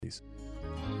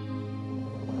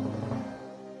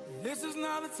This is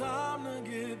not the time to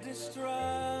get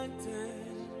distracted.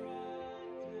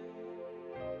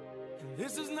 And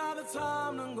this is not the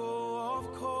time to go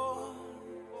off course.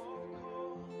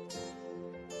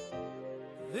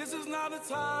 This is not the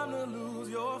time to lose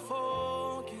your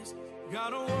focus.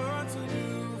 Got a work to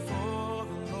do for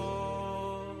the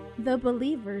Lord. The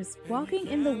Believers Walking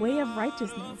in the Way of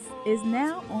Righteousness is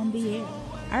now on the air.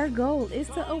 Our goal is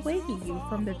to awaken you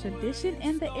from the tradition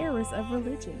and the errors of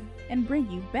religion and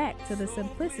bring you back to the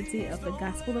simplicity of the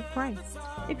gospel of Christ.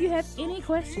 If you have any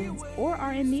questions or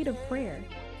are in need of prayer,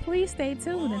 please stay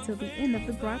tuned until the end of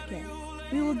the broadcast.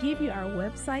 We will give you our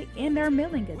website and our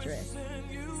mailing address.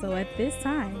 So at this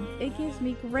time, it gives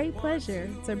me great pleasure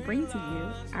to bring to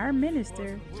you our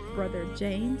minister, Brother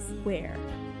James Ware.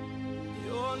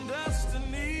 Your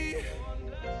destiny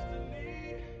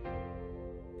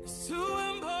is too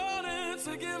important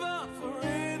to give up for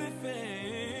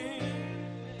anything.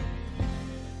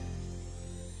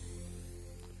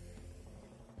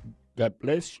 God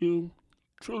bless you.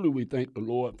 Truly, we thank the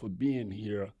Lord for being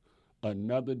here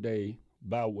another day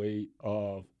by way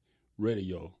of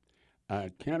radio.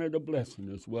 I count it a blessing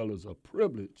as well as a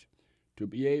privilege to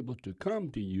be able to come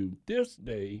to you this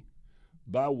day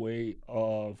by way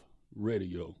of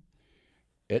radio.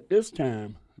 At this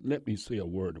time, let me say a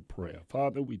word of prayer.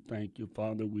 Father, we thank you.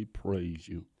 Father, we praise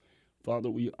you. Father,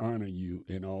 we honor you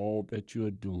in all that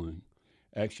you're doing.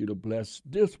 Ask you to bless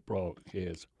this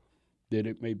broadcast, that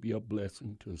it may be a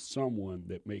blessing to someone,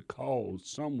 that may cause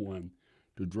someone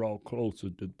to draw closer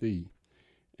to thee.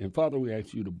 And Father, we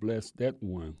ask you to bless that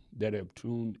one that have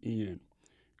tuned in,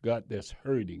 God, that's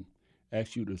hurting.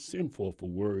 Ask you to send forth a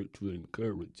word to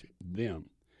encourage them,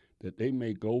 that they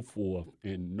may go forth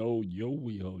and know your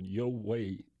will, your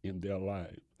way in their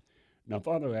life. Now,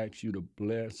 Father, I ask you to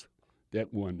bless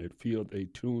that one that feel they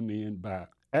tuned in by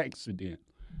accident.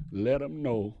 Let them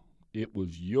know it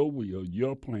was your will,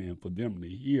 your plan for them to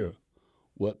hear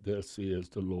what thus says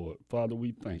the Lord. Father,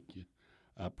 we thank you.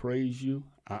 I praise you.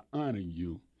 I honor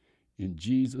you. In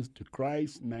Jesus the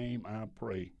Christ's name I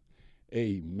pray.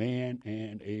 Amen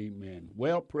and amen.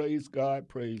 Well, praise God,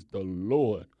 praise the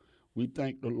Lord. We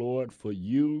thank the Lord for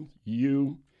you,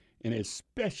 and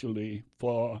especially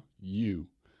for you.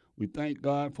 We thank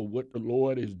God for what the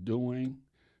Lord is doing.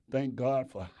 Thank God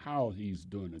for how he's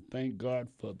doing it. Thank God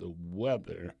for the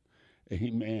weather.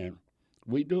 Amen.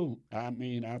 We do. I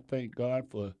thank God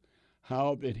for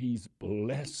how that he's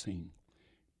blessing.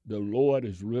 The Lord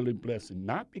is really blessing,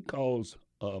 not because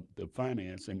of the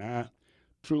finance, and I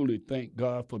truly thank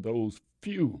God for those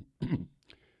few,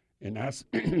 and I,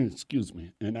 excuse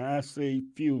me, and I say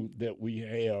few that we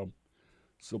have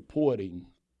supporting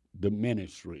the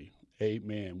ministry.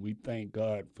 Amen. We thank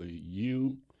God for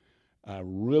you. I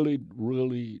really,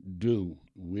 really do.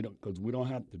 Because we don't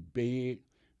have to beg.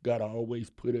 God always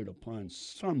put it upon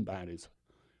somebody's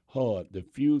heart, the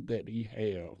few that he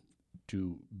have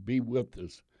to be with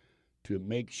us, to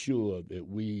make sure that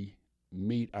we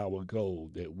meet our goal,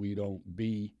 that we don't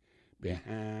be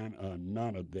behind or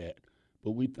none of that.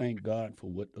 But we thank God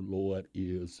for what the Lord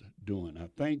is doing. I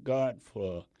thank God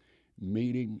for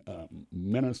meeting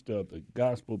minister of the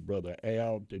gospel, Brother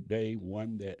Al, today,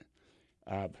 one that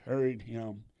I've heard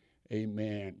him,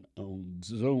 amen, on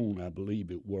Zoom, I believe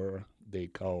it were, they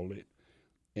call it,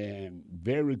 and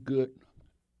very good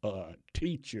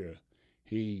teacher.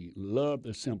 He loved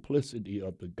the simplicity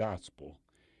of the gospel,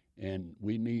 and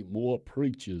we need more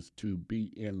preachers to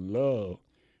be in love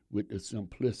with the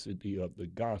simplicity of the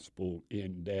gospel,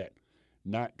 in that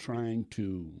not trying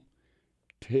to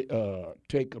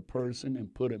take a person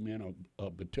and put them in a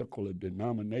particular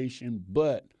denomination,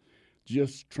 but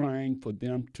just trying for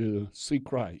them to see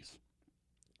Christ.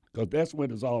 Because that's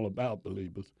what it's all about,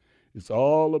 believers. It's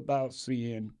all about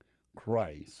seeing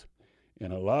Christ.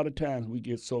 And a lot of times we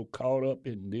get so caught up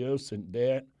in this and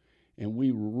that, and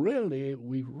we really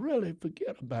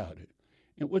forget about it.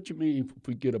 And what you mean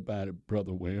forget about it,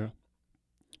 Brother Ware?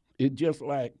 It's just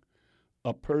like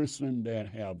a person that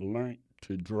have learned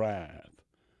to drive,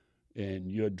 and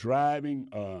you're driving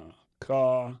a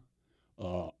car,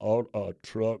 or a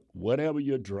truck, whatever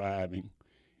you're driving,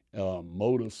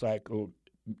 motorcycle.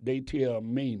 They tell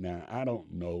me now, I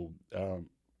don't know.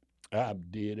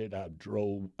 I've did it. I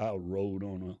rode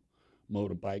on a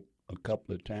motorbike a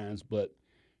couple of times, but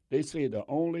they say the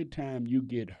only time you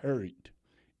get hurt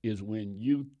is when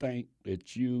you think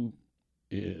that you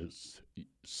is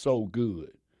so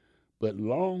good. But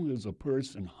long as a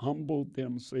person humble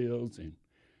themselves and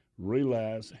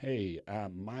realize, hey, I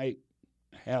might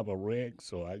have a wreck,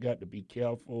 so I got to be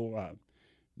careful. I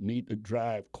need to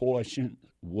drive caution,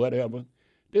 whatever.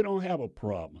 They don't have a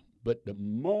problem. But the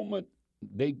moment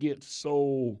they get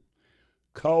so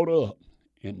caught up,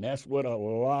 and that's what a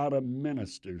lot of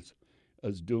ministers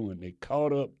is doing. They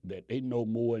caught up that they know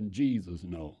more than Jesus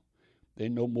know. They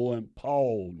know more than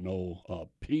Paul know,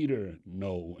 Peter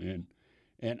know, and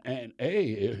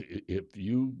hey, if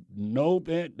you know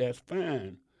that, that's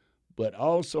fine. But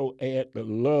also add the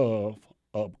love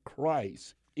of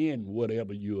Christ in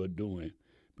whatever you are doing,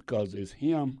 because it's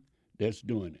Him that's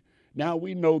doing it. Now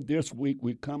we know this week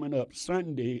we're coming up.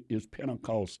 Sunday is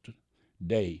Pentecost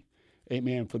Day.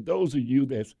 Amen. For those of you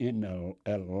that's in the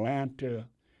Atlanta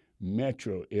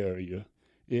metro area,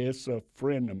 it's a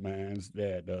friend of mine's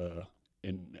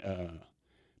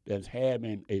that's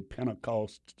having a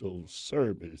Pentecostal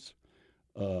service.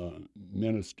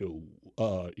 Minister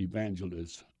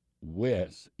Evangelist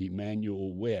West,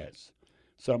 Emmanuel West.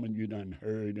 Some of you done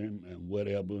heard him and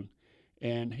whatever.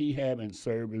 And he having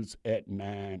service at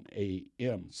 9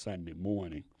 a.m. Sunday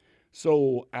morning.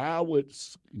 So I would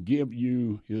give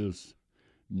you his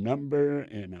number,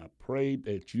 and I pray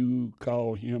that you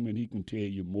call him and he can tell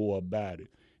you more about it.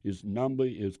 His number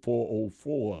is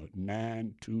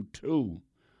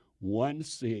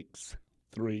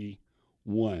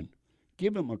 404-922-1631.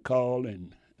 Give him a call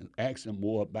and ask him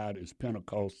more about his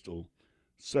Pentecostal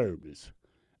service.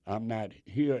 I'm not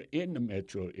here in the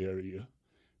metro area,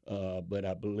 but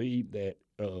I believe that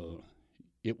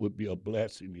it would be a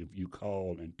blessing if you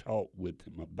call and talk with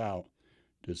him about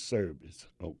the service,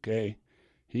 okay?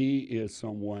 He is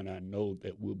someone I know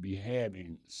that will be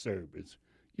having service.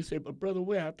 You say, but Brother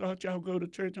Ware, I thought y'all go to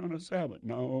church on the Sabbath.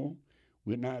 No,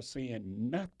 we're not saying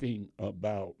nothing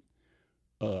about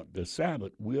the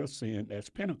Sabbath. We're saying that's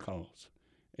Pentecost.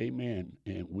 Amen.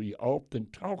 And we often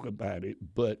talk about it,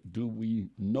 but do we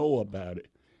know about it?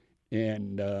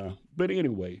 And but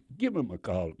anyway, give him a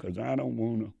call, because I don't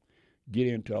want to get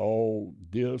into all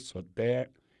this or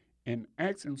that. And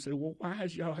ask him, say, well, why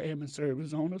is y'all having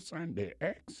service on a Sunday?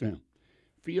 Ask him.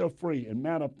 Feel free. And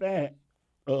matter of fact,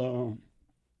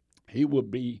 he will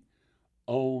be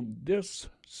on this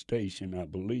station, I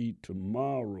believe,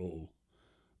 tomorrow.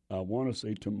 I want to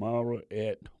say tomorrow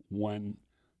at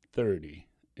 1:30.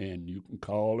 And you can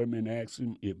call him and ask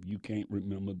him if you can't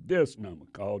remember this number.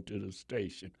 Call to the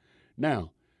station.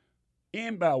 Now,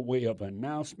 and by way of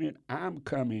announcement, I'm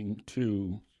coming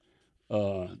to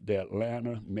the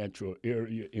Atlanta metro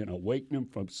area in Awakening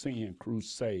from Sin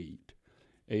Crusade.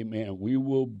 Amen. We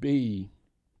will be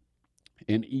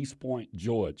in East Point,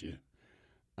 Georgia.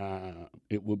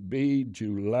 It will be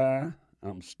July.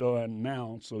 I'm starting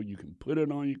now, so you can put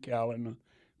it on your calendar,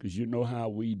 because you know how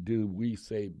we do. We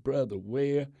say, Brother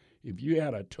Ware, if you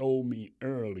had told me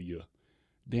earlier,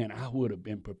 then I would have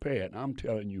been prepared. I'm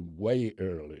telling you way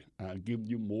early. I'll give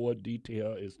you more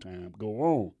detail as time go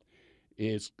on.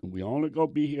 We only going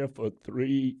to be here for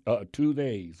 2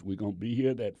 days. We're going to be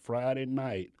here that Friday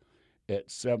night at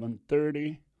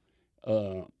 7:30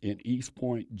 in East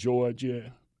Point,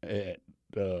 Georgia, at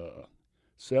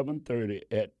 7:30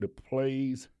 at the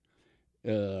place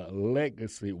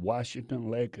Legacy,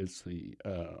 Washington Legacy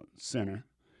Center,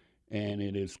 and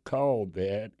it is called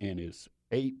that, and it's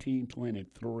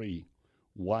 1823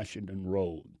 Washington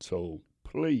Road. So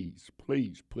please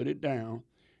put it down,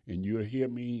 and you'll hear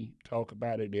me talk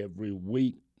about it every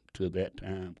week till that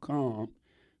time comes,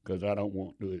 because I don't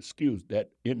want to excuse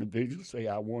that individual say,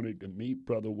 I wanted to meet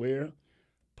Brother Ware.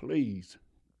 Please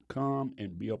come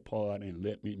and be a part and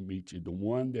let me meet you. The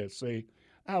one that say,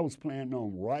 I was planning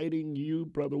on writing you,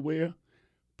 Brother Ware,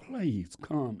 please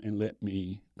come and let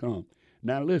me come.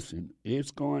 Now listen,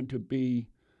 it's going to be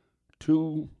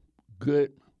 2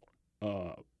 good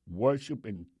worship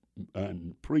and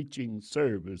preaching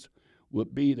service.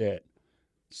 Would be that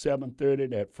 7:30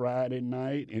 that Friday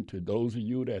night. And to those of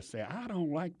you that say, I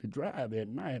don't like to drive at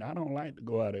night, I don't like to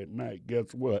go out at night,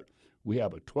 guess what? We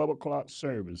have a 12 o'clock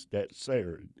service that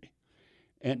Saturday.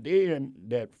 And then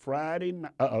that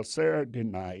Saturday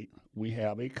night, we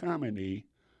have a comedy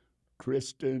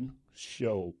Christian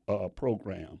show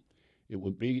program. It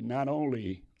would be not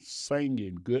only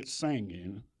singing, good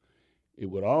singing, it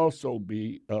would also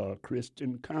be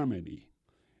Christian comedy.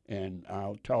 And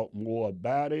I'll talk more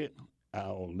about it.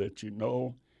 I'll let you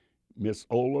know. Miss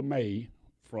Ola May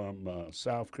from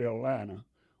South Carolina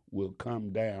will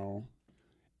come down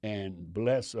and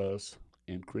bless us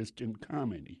in Christian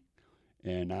comedy.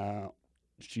 And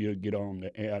she'll get on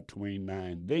the air between now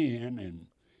and then and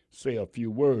say a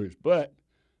few words. But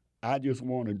I just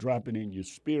want to drop it in your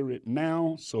spirit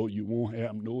now so you won't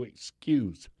have no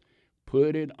excuse.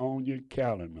 Put it on your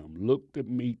calendar. Look to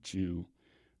meet you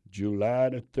July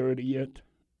the 30th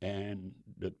and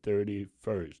the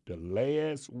 31st, the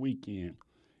last weekend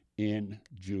in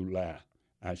July.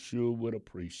 I sure would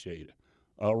appreciate it.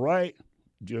 All right?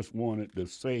 Just wanted to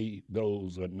say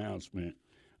those announcements.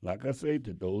 Like I say,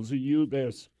 to those of you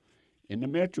that's in the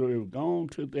metro area,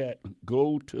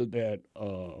 go to that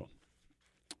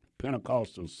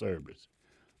Pentecostal service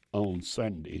on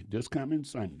Sunday, this coming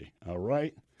Sunday, all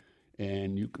right?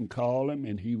 And you can call him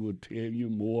and he will tell you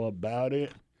more about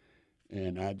it.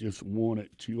 And I just wanted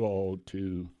you all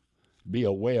to be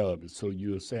aware of it. So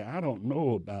you'll say, I don't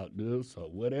know about this or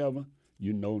whatever.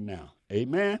 You know now.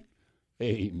 Amen?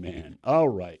 Amen. All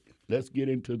right. Let's get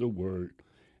into the word.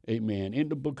 Amen. In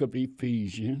the book of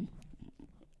Ephesians,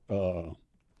 the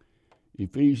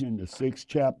 6th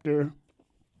chapter,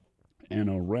 and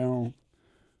around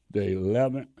the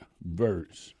 11th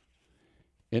verse.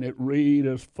 And it reads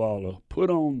as follows: Put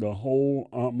on the whole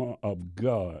armor of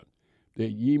God,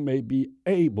 that ye may be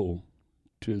able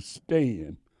to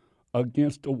stand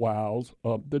against the wiles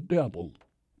of the devil.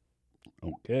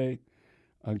 Okay?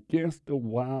 Against the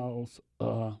wiles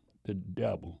of the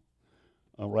devil.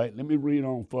 All right, let me read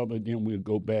on further, then we'll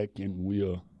go back and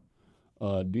we'll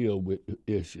deal with the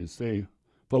issue. Say,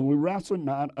 for we wrestle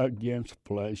not against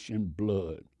flesh and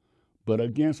blood, but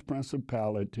against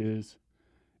principalities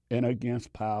and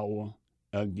against power,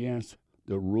 against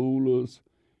the rulers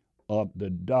of the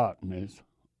darkness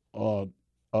of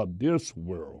this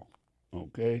world,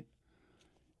 okay?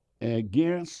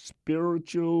 Against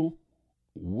spiritual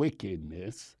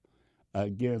wickedness,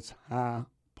 against high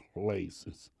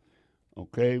places,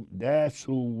 okay? That's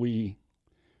who we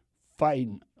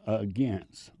fighting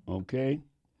against, okay?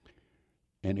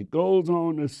 And it goes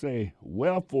on to say,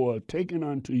 wherefore, taking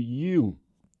unto you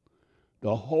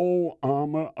the whole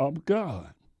armor of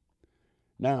God.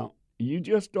 Now, you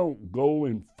just don't go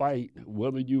and fight,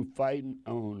 whether you're fighting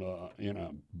on in a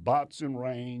boxing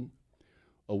ring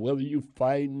or whether you're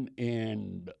fighting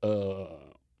in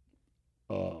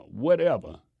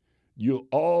whatever. You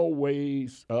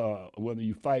always, whether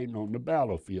you're fighting on the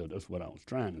battlefield, that's what I was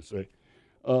trying to say,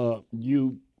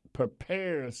 you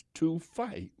prepares to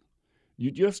fight. You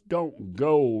just don't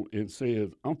go and say,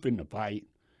 I'm finna fight.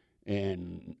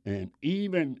 And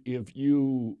even if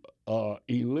you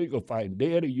illegal fighting,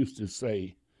 Daddy used to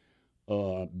say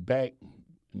back,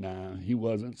 now he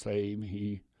wasn't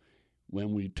saved.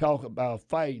 When we talk about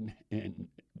fighting, and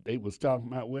they was talking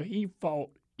about, well, he fought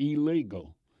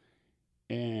illegal.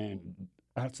 And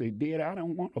I said, Dad, I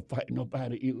don't want to fight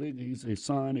nobody illegal. He said,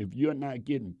 son, if you're not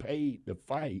getting paid to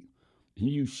fight,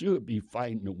 you should be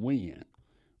fighting to win,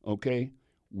 okay?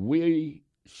 We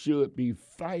should be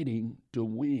fighting to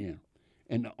win.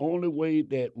 And the only way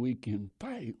that we can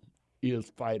fight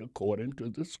is fight according to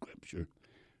the scripture.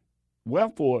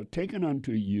 Wherefore, taking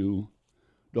unto you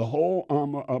the whole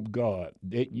armor of God,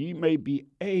 that ye may be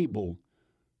able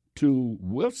to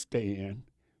withstand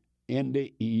in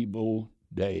the evil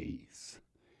days,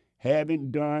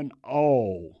 having done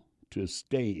all to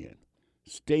stand.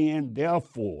 Stand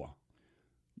therefore,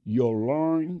 your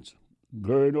loins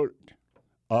girded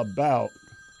about.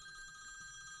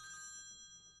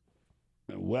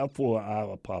 Wherefore, I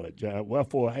apologize.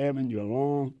 Wherefore, having your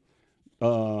loins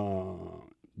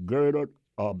girded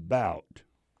about,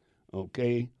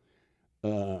 okay,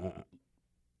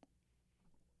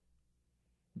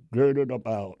 girded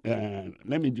about. And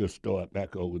let me just start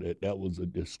back over that. That was a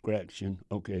distraction.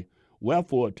 Okay.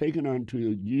 Wherefore, taking unto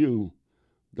you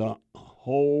the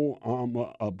whole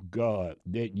armor of God,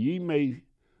 that ye may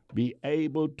be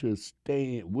able to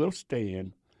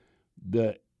withstand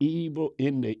the evil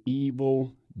in the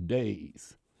evil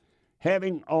days,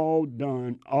 having all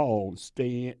done all,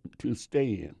 stand.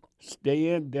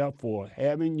 Stand therefore,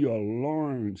 having your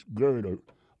loins girded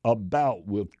about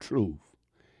with truth,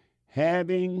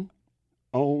 having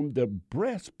on the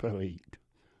breastplate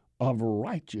of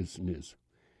righteousness,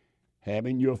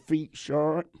 having your feet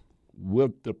shod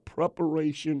with the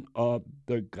preparation of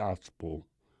the gospel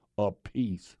of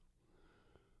peace.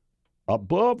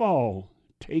 Above all,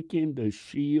 taking the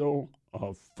shield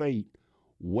of faith,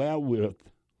 wherewith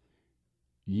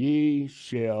ye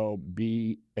shall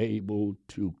be able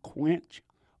to quench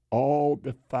all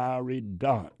the fiery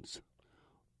darts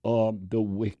of the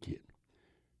wicked.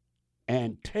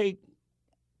 And take,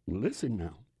 listen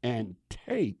now, and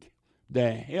take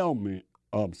the helmet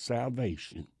of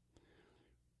salvation,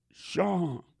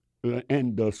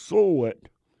 and the sword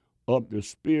of the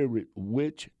Spirit,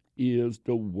 which is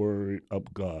the word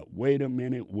of God. Wait a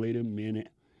minute.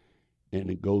 And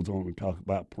it goes on to talk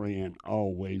about praying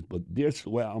always, but this is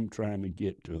where I'm trying to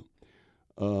get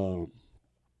to.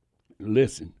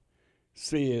 Listen,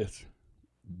 says,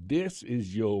 this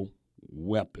is your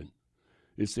weapon.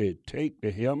 It said, take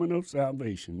the helmet of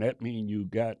salvation. That means you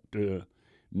got to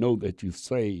know that you're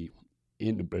saved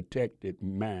in the protected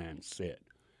mindset.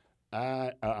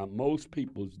 Most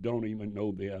people don't even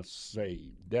know they're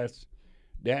saved. That's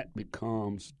how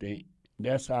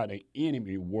the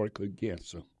enemy work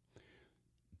against them.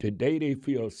 Today they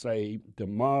feel saved.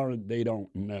 Tomorrow they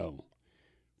don't know.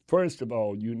 First of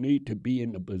all, you need to be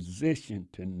in the position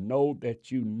to know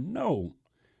that you're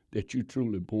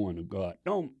truly born of God.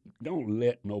 Don't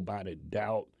let nobody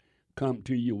doubt come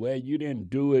to you. Well, you didn't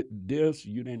do it this,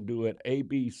 you didn't do it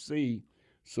ABC,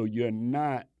 so you're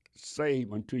not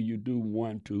saved until you do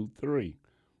 1, 2, 3.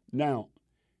 Now,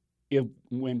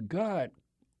 when God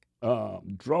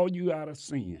draw you out of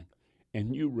sin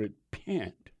and you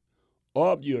repent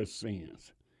of your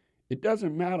sins, it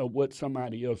doesn't matter what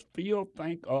somebody else feel,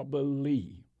 think, or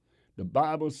believe. The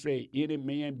Bible says, any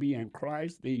man be in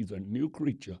Christ, he's a new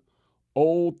creature.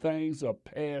 Old things are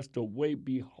passed away.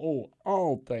 Behold,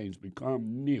 all things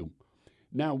become new.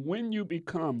 Now, when you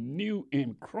become new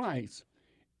in Christ,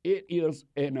 it is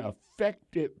an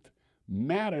effective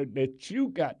matter that you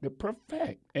got to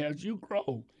perfect as you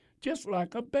grow, just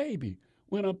like a baby.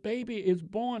 When a baby is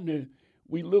born,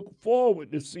 we look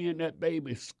forward to seeing that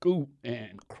baby scoot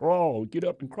and crawl, get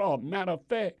up and crawl. Matter of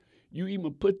fact, you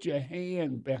even put your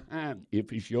hand behind,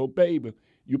 if it's your baby,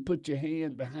 you put your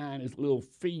hand behind his little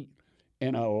feet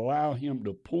and allow him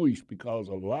to push, because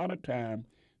a lot of time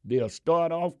they'll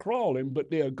start off crawling, but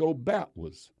they'll go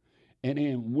backwards. And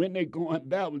then when they're going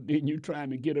backwards, then you're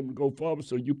trying to get them to go forward,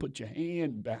 so you put your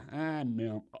hand behind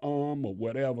their arm or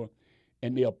whatever,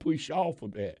 and they'll push off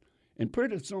of that. And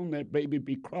pretty soon that baby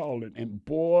be crawling, and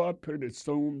boy, pretty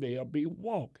soon they'll be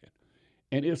walking.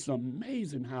 And it's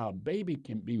amazing how a baby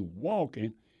can be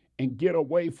walking and get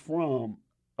away from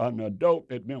an adult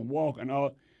that's been walking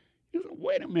all. You say,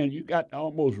 wait a minute, you got to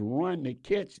almost run to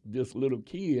catch this little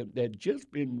kid that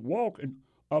just been walking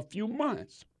a few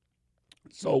months.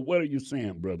 So what are you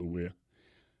saying, Brother Will?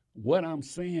 What I'm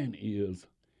saying is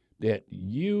that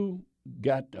you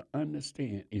got to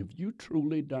understand, if you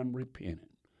truly done repented,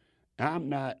 I'm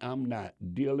not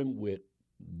dealing with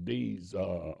these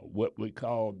what we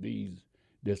call these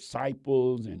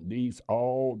disciples and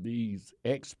all these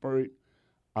experts.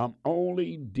 I'm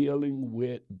only dealing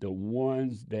with the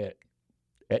ones that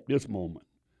at this moment.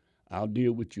 I'll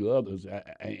deal with you others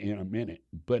in a minute,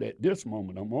 but at this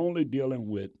moment I'm only dealing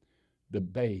with the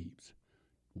babes.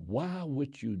 Why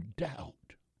would you doubt?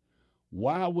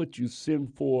 Why would you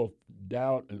send forth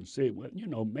doubt and say, well,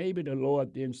 maybe the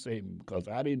Lord didn't save me because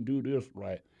I didn't do this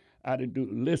right.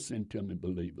 Listen to me,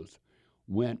 believers.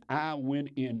 When I went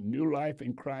in New Life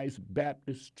in Christ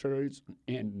Baptist Church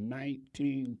in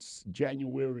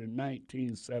January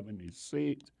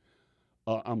 1976,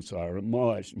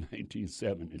 March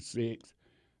 1976,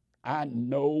 I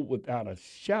know without a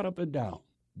shadow of a doubt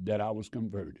that I was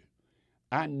converted.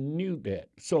 I knew that.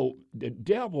 So the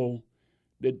devil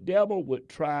would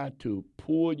try to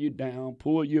pull you down,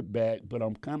 pull you back, but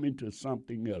I'm coming to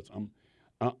something else.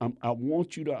 I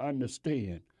want you to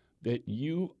understand that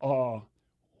you are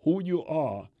who you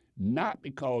are, not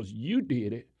because you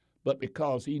did it, but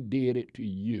because he did it to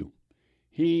you.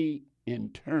 He, in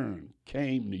turn,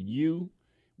 came to you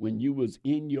when you was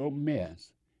in your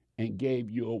mess and gave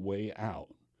you a way out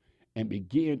and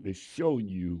began to show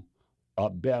you a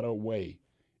better way.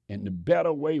 And the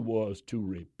better way was to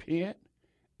repent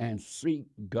and seek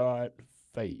God's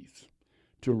face,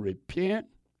 to repent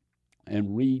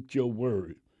and read your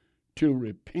word, to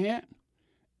repent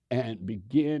and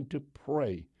begin to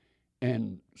pray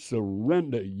and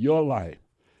surrender your life.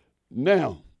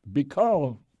 Now,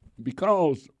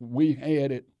 because we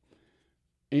had it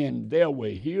in their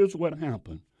way, here's what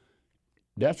happened.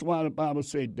 That's why the Bible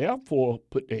said, therefore,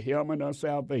 put the helmet of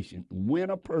salvation.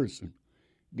 When a person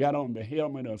got on the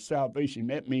helmet of salvation,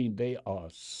 that means they are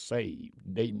saved.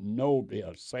 They know they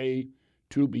are saved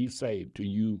to be saved. To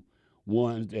you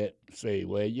ones that say,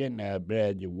 well, you're not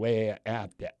bad, you wear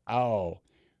after all.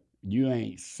 You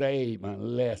ain't saved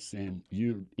unless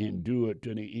you endure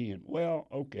to the end. Well,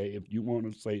 okay, if you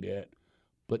want to say that,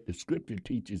 but the scripture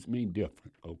teaches me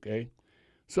different, okay?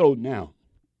 So now,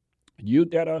 you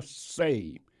that are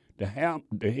saved, the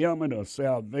helmet of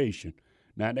salvation,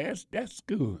 now that's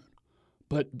good.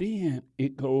 But then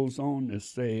it goes on to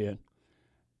say,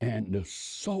 and the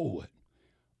sword.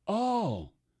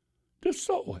 Oh, the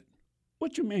sword.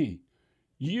 What you mean?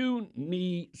 You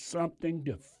need something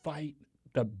to fight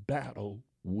the battle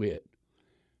with.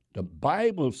 The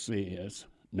Bible says,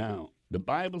 in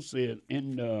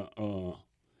the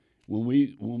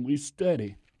when we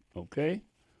study, okay,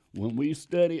 when we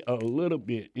study a little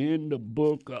bit in the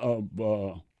book of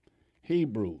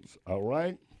Hebrews, all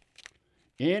right?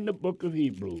 In the book of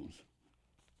Hebrews,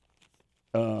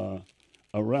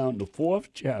 around the 4th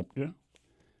chapter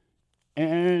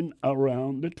and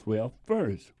around the 12th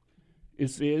verse. It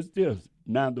says this,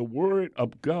 now the word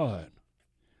of God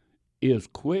is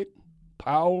quick,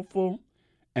 powerful,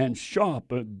 and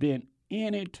sharper than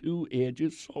any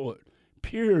two-edged sword,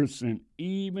 piercing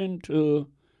even to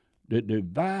the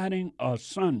dividing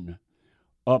asunder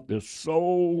of the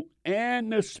soul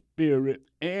and the spirit,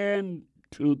 and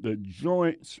to the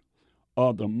joints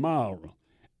of the marrow,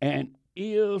 and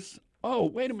is, oh,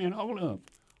 wait a minute,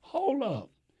 hold up.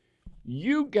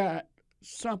 You got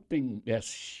something that's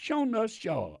shown us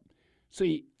sharp.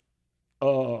 See,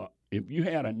 if you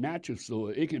had a natural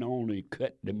sword, it can only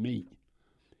cut the meat.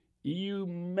 You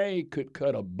could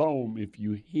cut a bone if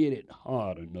you hit it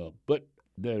hard enough, but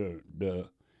the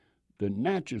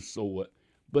natural sword,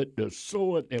 but the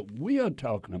sword that we are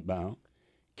talking about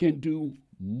can do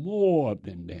more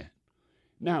than that.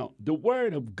 Now, the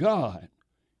word of God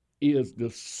is the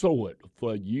sword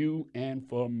for you and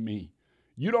for me.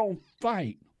 You don't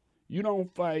fight. You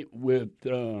don't fight with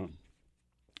your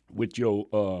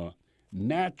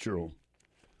natural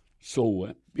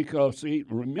sword, because see,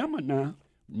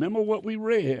 remember what we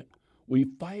read. We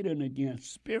fighting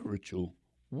against spiritual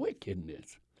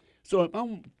wickedness. So if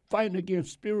I'm fighting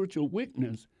against spiritual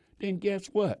wickedness, then guess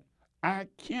what? I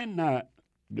cannot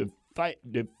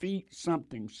defeat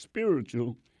something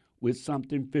spiritual with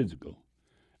something physical.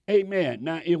 Amen.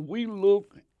 Now, if we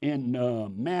look in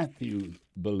Matthew,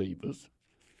 believers,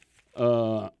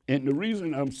 and the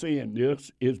reason I'm saying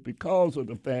this is because of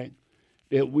the fact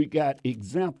that we got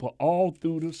example all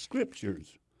through the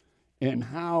scriptures and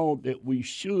how that we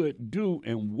should do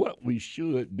and what we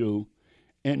should do.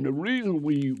 And the reason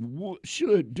we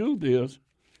should do this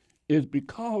is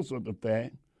because of the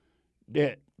fact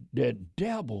that the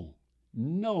devil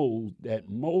knows that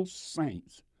most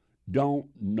saints don't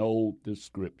know the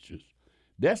scriptures.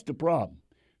 That's the problem.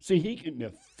 See, he can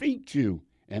defeat you,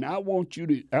 and I want you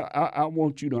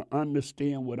to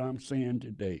understand what I'm saying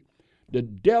today. The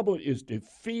devil is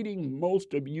defeating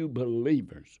most of you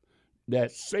believers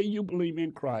that say you believe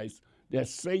in Christ, that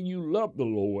say you love the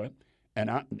Lord, and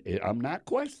I'm not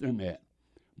questioning that.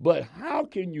 But how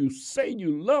can you say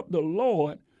you love the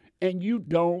Lord and you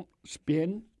don't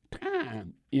spend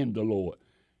time in the Lord?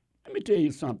 Let me tell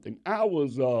you something. I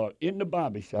was in the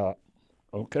barbershop,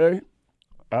 okay?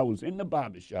 I was in the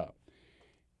barbershop,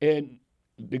 and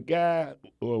the guy,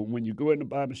 when you go in the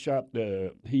barbershop,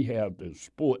 he have the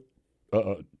sport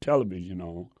television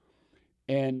on,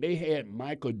 and they had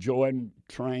Michael Jordan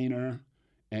trainer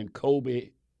and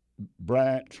Kobe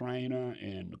Bryant trainer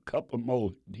and a couple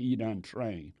more he done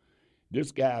trained.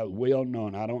 This guy is well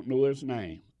known. I don't know his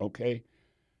name, okay?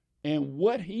 And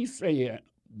what he said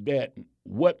that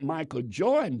what Michael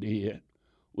Jordan did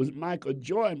was Michael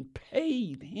Jordan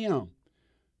paid him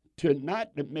to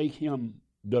not to make him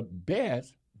the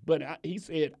best, but he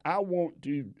said, I want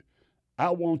you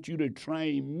to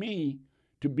train me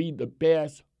to be the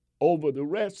best over the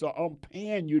rest, so I'm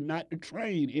paying you not to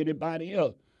train anybody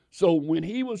else. So when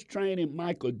he was training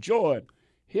Michael Jordan,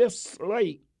 his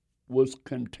slate was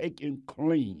taken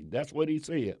clean. That's what he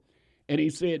said. And he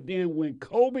said then when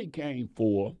Kobe came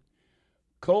forth,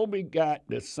 Kobe got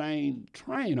the same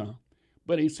trainer,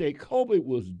 but he said Kobe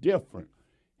was different.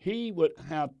 He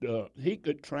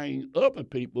could train other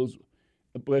people's,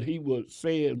 but he would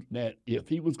say that if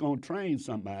he was going to train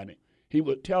somebody, he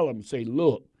would tell them, say,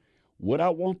 look, what I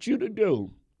want you to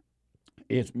do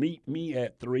is meet me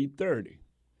at 3:30.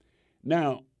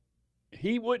 Now,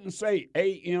 he wouldn't say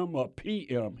a.m. or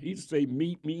p.m. He'd say,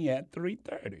 meet me at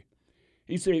 3:30.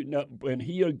 He said, no, when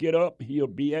he'll get up, he'll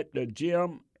be at the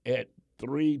gym at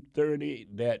 3:30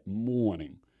 that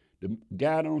morning. The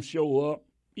guy don't show up.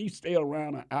 He stay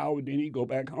around an hour, then he go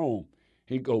back home.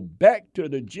 He go back to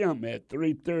the gym at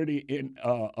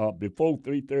 3:30 before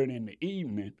 3:30 in the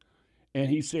evening. And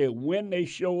he said, when they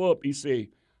show up, he said,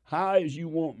 how is you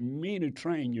want me to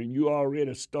train you and you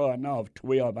already starting off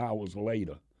 12 hours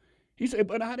later? He said,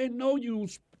 but I didn't know you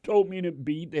told me to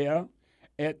be there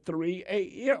at 3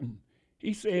 a.m.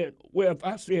 He said, well, if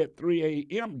I said 3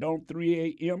 a.m., don't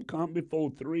 3 a.m. come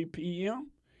before 3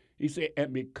 p.m.? He said,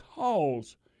 and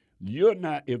because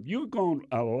if you're going to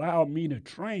allow me to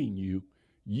train you,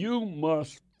 you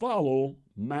must follow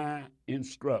my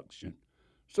instruction.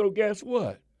 So guess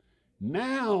what?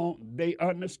 Now they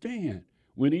understand.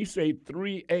 When he say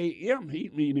 3 a.m.,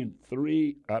 he meaning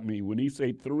when he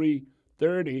say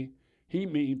 3:30, he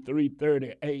mean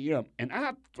 3:30 a.m. And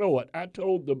I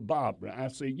told the barber, I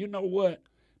said, you know what?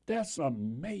 That's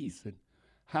amazing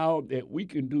how that we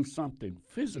can do something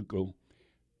physical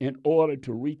in order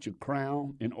to reach a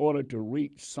crown, in order to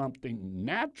reach something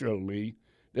naturally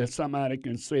that somebody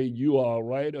can say you all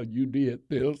right or you did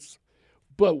this.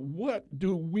 But what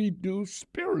do we do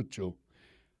spiritual?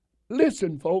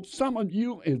 Listen, folks, some of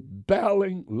you is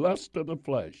battling lust of the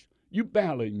flesh. You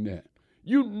battling that.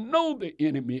 You know the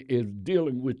enemy is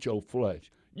dealing with your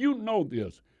flesh. You know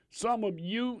this. Some of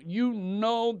you, you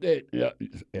know that,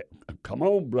 come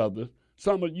on, brothers.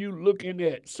 Some of you looking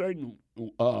at certain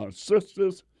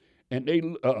sisters, and they,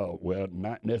 well,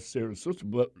 not necessarily sisters,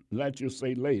 but let's just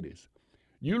say ladies.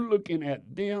 You looking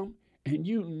at them, and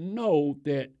you know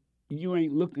that you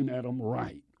ain't looking at them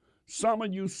right. Some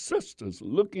of you sisters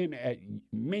looking at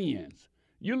men's,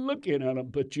 you're looking at them,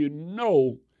 but you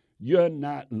know you're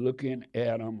not looking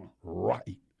at them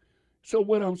right. So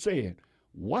what I'm saying,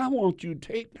 why won't you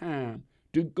take time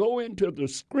to go into the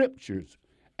scriptures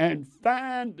and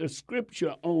find the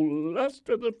scripture on lust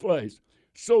of the flesh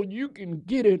so you can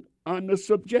get it under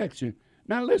subjection?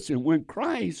 Now listen, when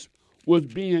Christ was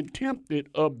being tempted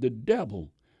of the devil,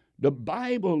 the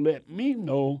Bible let me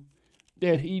know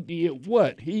that he did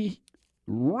what? He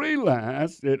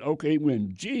realized that, okay,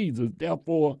 when Jesus,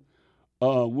 therefore,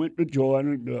 went to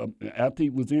Jordan, after he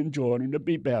was in Jordan to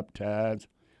be baptized,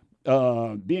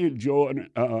 then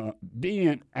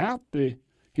after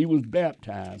he was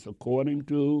baptized, according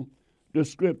to the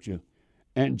scripture,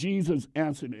 and Jesus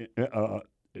answered,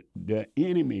 the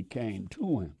enemy came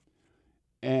to him.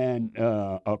 And,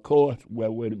 of course,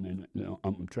 well, wait a minute. No,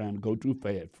 I'm trying to go too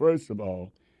fast. First of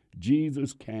all,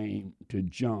 Jesus came to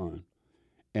John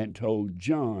and told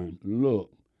John,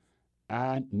 look,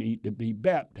 I need to be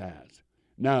baptized.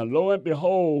 Now, lo and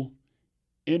behold,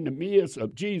 in the midst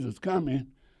of Jesus coming,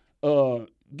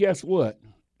 guess what?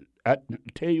 I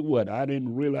tell you what, I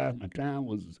didn't realize my time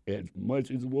was as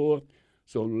much as it was.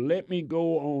 So let me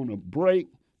go on a break,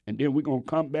 and then we're going to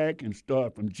come back and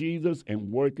start from Jesus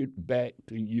and work it back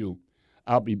to you.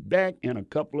 I'll be back in a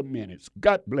couple of minutes.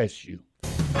 God bless you.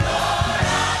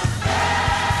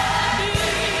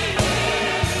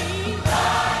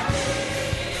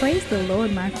 Praise the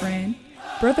Lord, my friend.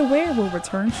 Brother Ware will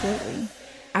return shortly.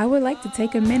 I would like to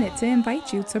take a minute to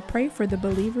invite you to pray for the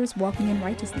believers walking in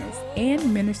righteousness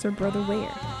and minister Brother Ware.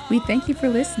 We thank you for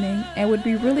listening and would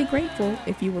be really grateful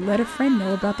if you would let a friend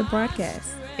know about the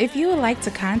broadcast. If you would like to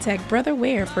contact Brother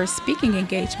Ware for speaking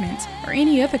engagements or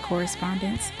any other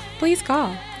correspondence, please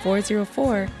call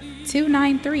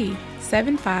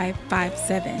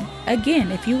 404-293-7557.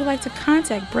 Again, if you would like to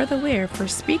contact Brother Ware for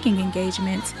speaking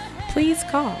engagements, please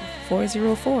call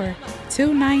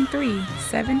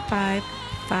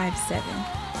 404-293-7557.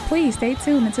 Please stay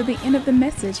tuned until the end of the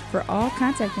message for all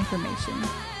contact information.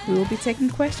 We will be taking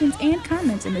questions and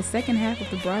comments in the second half of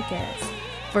the broadcast.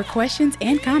 For questions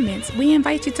and comments, we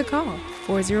invite you to call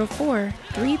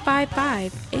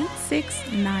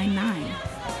 404-355-8699.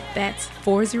 That's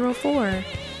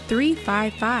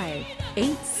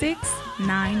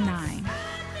 404-355-8699.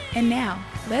 And now,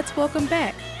 let's welcome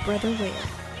back Brother Ware.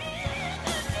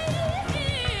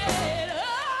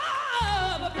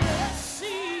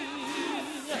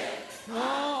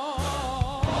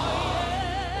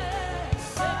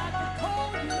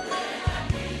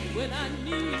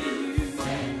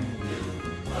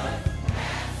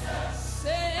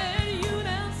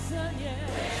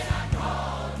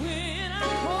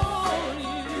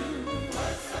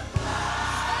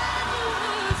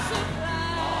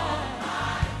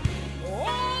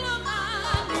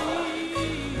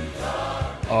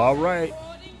 All right,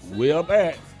 we're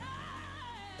back.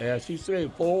 As she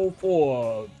said,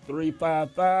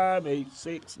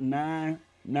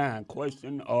 404-355-8699.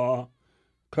 Question or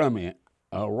comment.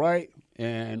 All right,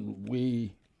 and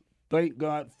we thank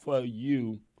God for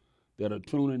you that are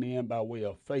tuning in by way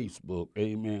of Facebook.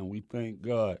 Amen. We thank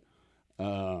God.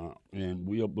 And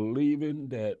we are believing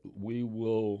that we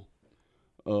will,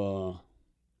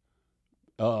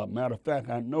 matter of fact,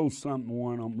 I know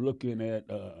someone I'm looking at,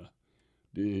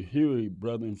 the Huey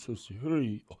brother and sister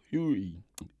Huey,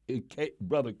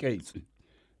 Brother Casey,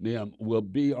 them will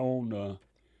be on the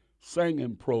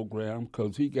singing program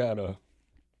because he got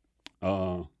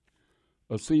a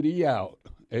CD out.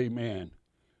 Amen.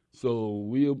 So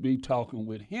we'll be talking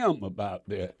with him about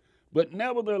that. But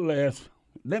nevertheless,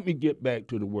 let me get back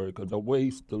to the word because I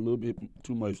waste a little bit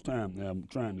too much time now. I'm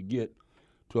trying to get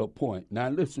to a point. Now,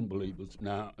 listen, believers.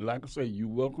 Now, like I say, you're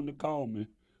welcome to call me,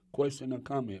 question or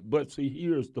comment. But see,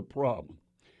 here's the problem.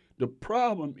 The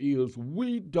problem is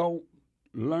we don't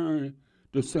learn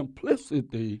the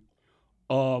simplicity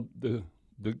of the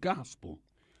gospel.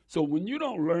 So when you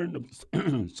don't learn the,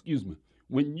 excuse me,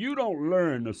 when you don't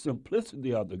learn the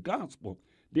simplicity of the gospel,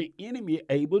 the enemy is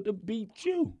able to beat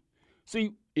you.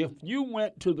 See, if you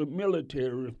went to the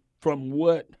military, from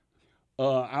what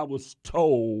I was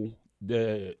told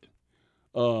that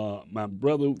my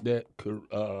brother that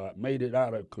made it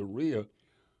out of Korea,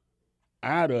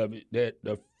 out of it, that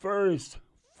the first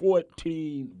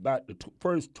 14, about the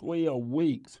first 12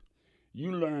 weeks,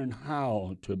 you learn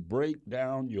how to break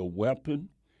down your weapon,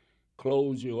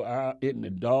 close your eye in the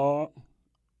dark,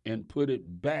 and put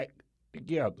it back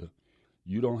together.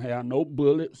 You don't have no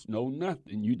bullets, no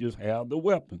nothing. You just have the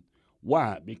weapon.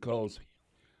 Why? Because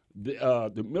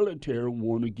the military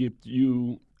want to get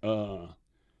you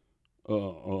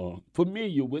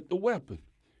familiar with the weapon.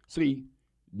 See,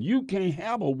 you can't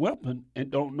have a weapon and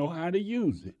don't know how to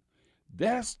use it.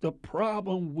 That's the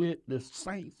problem with the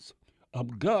saints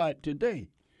of God today.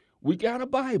 We got a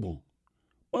Bible,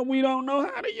 but we don't know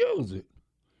how to use it.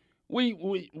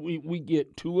 We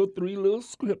get 2 or 3 little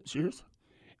scriptures,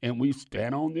 and we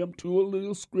stand on them 2 or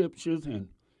little scriptures, and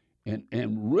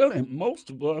really most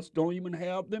of us don't even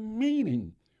have the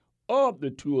meaning of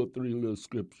the 2 or 3 little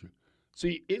scriptures.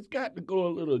 See, it's got to go a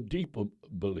little deeper,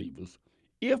 believers.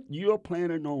 If you're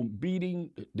planning on beating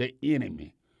the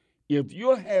enemy, if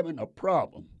you're having a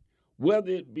problem,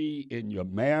 whether it be in your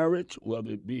marriage,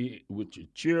 whether it be with your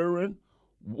children,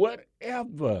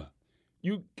 whatever,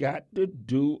 you got to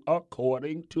do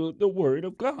according to the word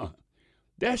of God.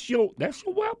 That's your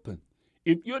weapon.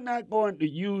 If you're not going to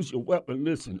use your weapon,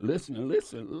 listen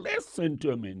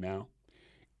to me now.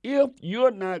 If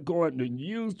you're not going to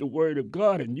use the word of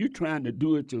God and you're trying to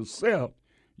do it yourself,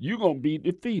 you're going to be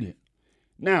defeated.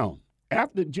 Now,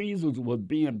 after Jesus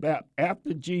being baptized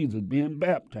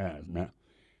now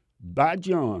by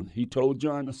John, he told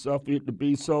John to suffer it to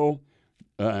be so.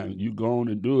 You're going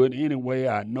to do it anyway,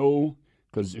 I know,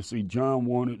 because you see, John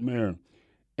wanted Mary.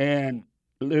 And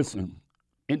listen,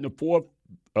 in the 4th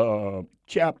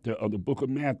chapter of the book of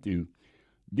Matthew,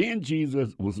 then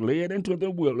Jesus was led into the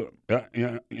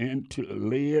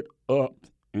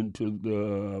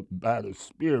by the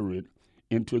Spirit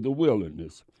into the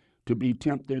wilderness to be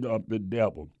tempted of the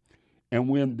devil. And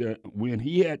when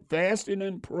he had fasted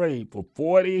and prayed for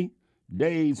 40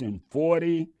 days and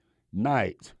 40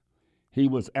 nights, he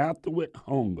was afterward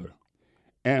hunger.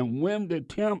 And when the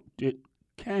tempter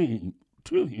came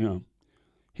to him,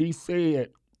 he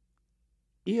said,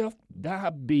 "If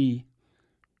thou be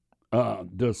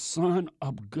the Son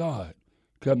of God,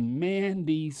 command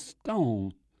these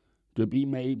stones to be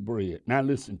made bread." Now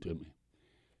listen to me.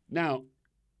 Now,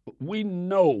 we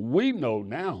know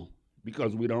now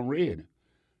because we don't read it.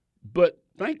 But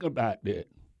think about that.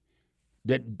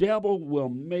 The devil will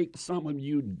make some of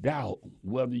you doubt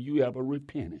whether you ever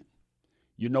repented.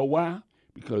 You know why?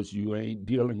 Because you ain't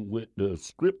dealing with the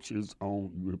scriptures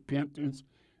on repentance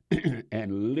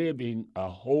and living a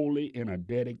holy and a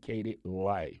dedicated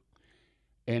life.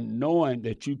 And knowing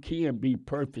that you can be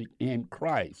perfect in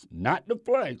Christ, not the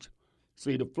flesh.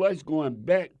 See, the flesh going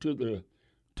back to the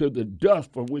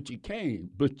dust from which it came,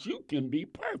 but you can be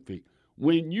perfect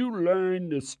when you learn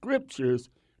the scriptures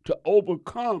to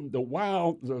overcome the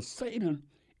wiles of Satan.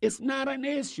 It's not an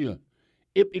issue.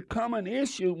 It becomes an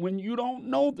issue when you don't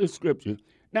know the scripture.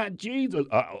 Now, Jesus,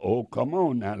 come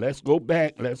on now, let's go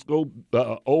back. Let's go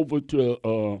over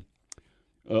to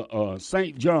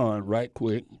St. John right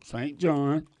quick. St.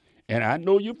 John, and I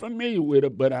know you're familiar with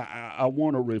it, but I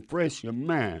want to refresh your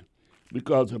mind,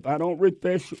 because if I don't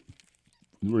refresh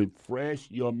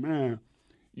your mind,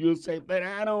 you'll say, but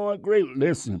I don't agree.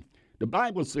 Listen, the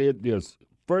Bible said this,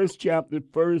 1st chapter,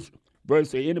 1st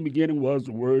verse, in the beginning was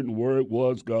the Word, and the Word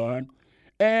was God,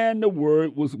 and the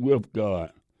Word was with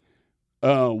God.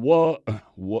 Hold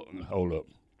up.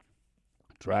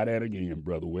 Try that again,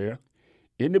 Brother Ware.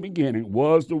 In the beginning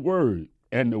was the Word,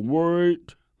 and the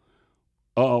Word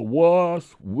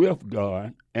was with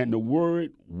God, and the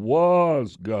Word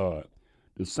was God.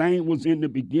 The same was in the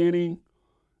beginning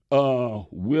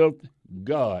with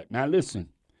God. Now listen,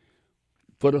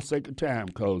 for the sake of time,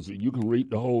 because you can read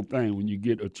the whole thing when you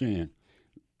get a chance.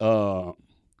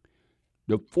 The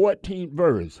 14th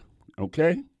verse,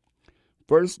 okay?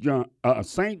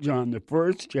 St. John, the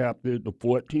 1st chapter, the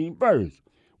 14th verse.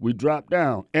 We drop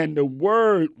down. And the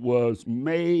Word was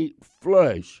made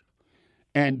flesh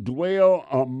and dwell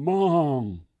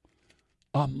among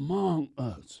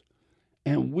us.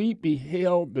 And we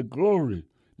beheld the glory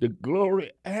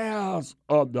as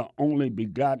of the only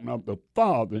begotten of the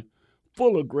Father,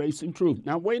 full of grace and truth.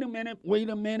 Now, wait a minute.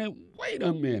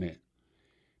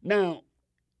 Now,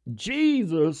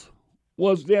 Jesus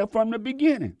was there from the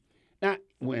beginning. Now,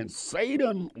 when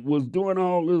Satan was doing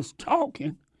all this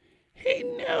talking, he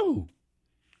knew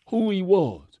who he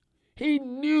was. He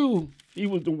knew he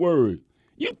was the Word.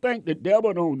 You think the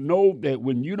devil don't know that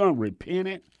when you don't repent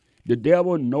it, the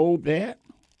devil know that?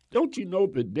 Don't you know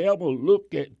the devil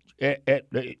looked at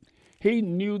the, he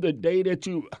knew the day that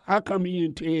you, how come he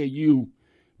didn't tell you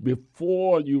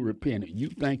before you repented? You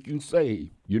think you saved.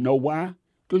 You know why?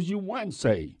 Because you weren't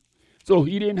saved. So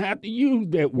he didn't have to use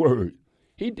that word.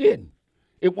 He didn't.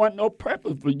 It wasn't no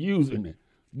purpose for using it.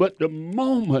 But the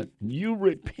moment you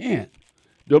repent,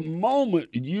 the moment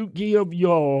you give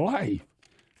your life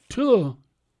to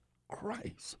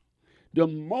Christ, the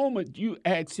moment you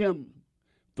ask him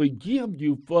forgive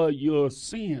you for your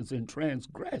sins and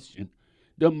transgression,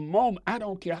 the moment, I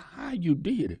don't care how you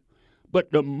did it,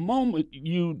 but the moment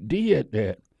you did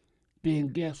that, then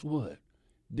guess what?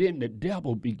 Then the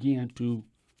devil began to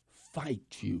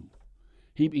fight you.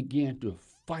 He began to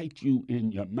fight you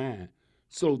in your mind.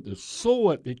 So the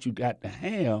sword that you got to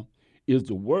have is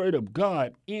the word of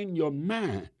God in your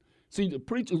mind. See, the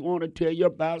preachers want to tell you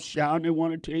about shouting. They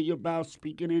want to tell you about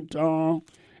speaking in tongues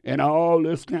and all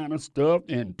this kind of stuff.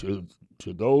 And to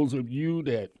those of you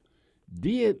that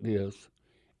did this,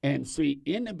 and see,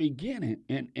 in the beginning,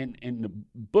 in the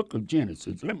book of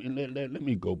Genesis, let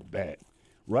me go back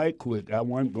right quick. I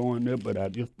wasn't going there, but I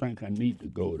just think I need to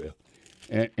go there.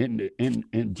 And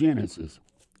in Genesis,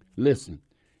 listen,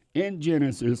 in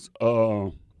Genesis,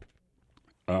 the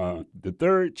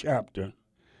 3rd chapter,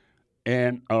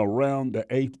 and around the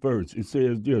 8th verse, it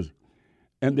says this,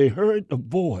 and they heard the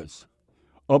voice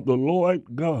of the Lord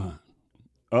God,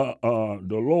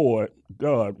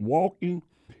 walking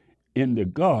in the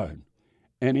garden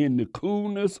and in the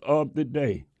coolness of the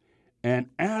day. And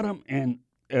Adam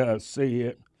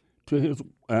said to his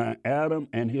Adam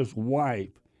and his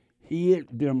wife hid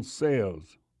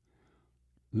themselves.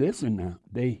 Listen now,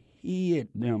 they hid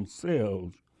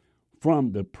themselves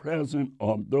from the presence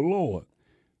of the Lord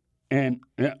and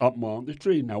among the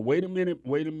trees. Now, wait a minute.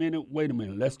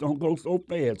 Let's don't go so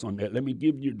fast on that. Let me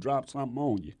drop something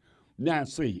on you. Now,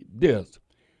 see, this.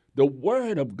 The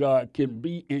word of God can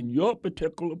be in your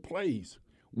particular place.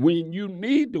 When you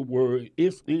need the word,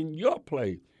 it's in your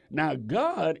place. Now,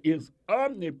 God is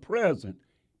omnipresent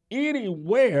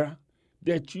anywhere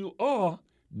that you are.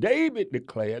 David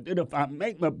declared that if I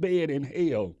make my bed in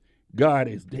hell, God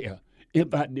is there.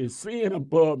 If I descend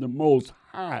above the most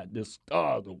high, the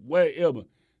stars or wherever,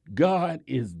 God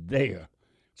is there.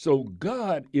 So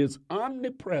God is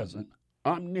omnipresent,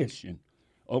 omniscient,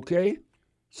 okay?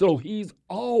 So he's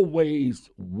always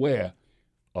where.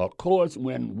 Of course,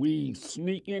 when we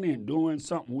sneaking and doing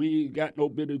something we ain't got no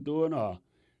business doing or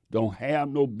don't have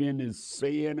no business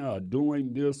saying or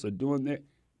doing this or doing that,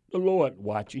 the Lord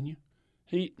watching you.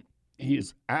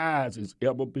 His eyes is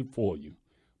ever before you.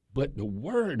 But the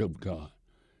word of God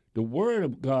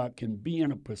can be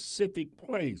in a specific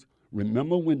place.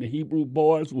 Remember when the Hebrew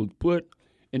boys was put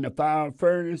in the fire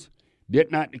furnace?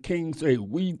 Did not the king say,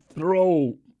 we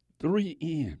throw 3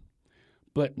 in?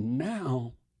 But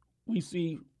now we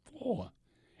see 4.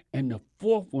 And the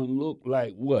 4th one looked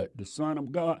like what? The Son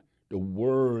of God? The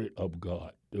Word of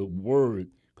God. The Word,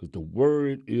 because the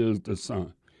Word is the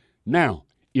Son. Now,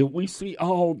 if we see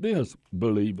all this,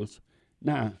 believers,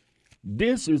 now,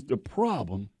 this is the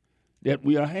problem that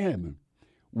we are having.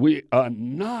 We are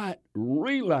not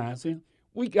realizing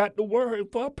we got the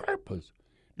word for a purpose.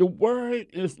 The word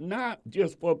is not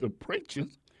just for the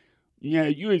preachers. Yeah,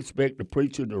 you expect the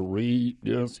preacher to read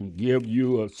this and give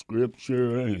you a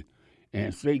scripture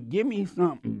and say, give me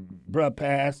something, bruh,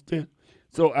 pastor,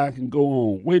 so I can go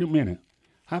on. Wait a minute.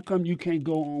 How come you can't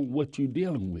go on what you're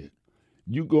dealing with?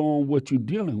 You go on what you're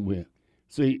dealing with.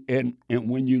 See, and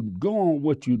when you go on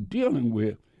what you're dealing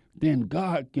with, then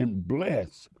God can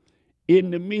bless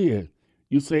in the midst.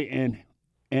 You say, and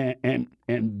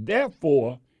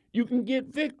therefore you can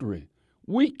get victory.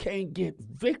 We can't get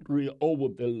victory over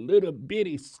the little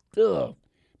bitty stuff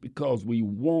because we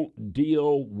won't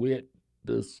deal with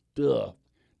the stuff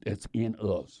that's in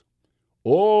us.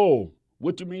 Oh,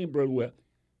 what you mean, Brother Webb?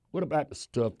 What about the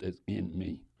stuff that's in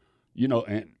me? You know,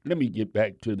 and let me get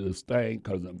back to this thing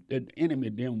because the enemy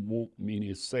didn't want me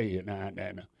to say it.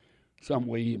 And some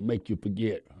way he'd make you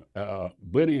forget.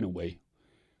 But anyway,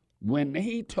 when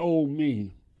he told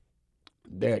me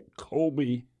that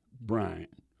Kobe Bryant,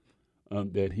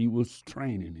 that he was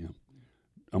training him,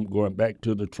 I'm going back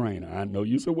to the trainer. I know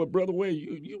you said, well, Brother Wade,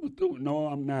 you were through. No,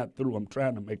 I'm not through. I'm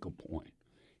trying to make a point.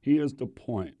 Here's the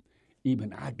point.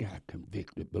 Even I got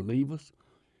convicted, believers.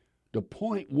 The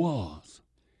point was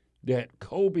that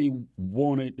Kobe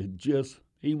wanted to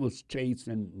he was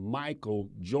chasing Michael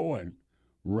Jordan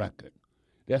record.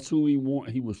 That's who he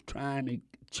was trying to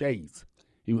chase.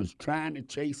 He was trying to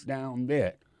chase down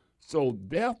that. So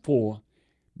therefore,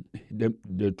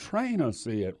 the trainer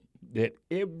said that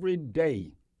every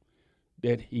day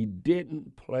that he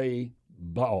didn't play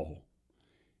ball,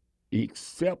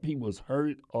 except he was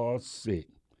hurt or sick,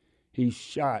 he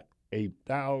shot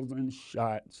 1,000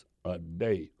 shots a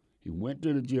day. He went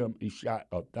to the gym, he shot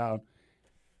 1,000.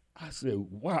 I said,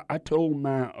 wow. I told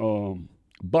my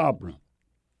Barbara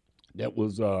that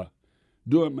was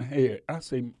doing my hair, I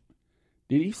said,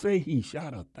 did he say he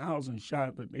shot 1,000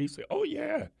 shots a day? He said, oh,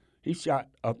 yeah, he shot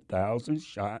 1,000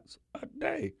 shots a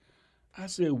day. I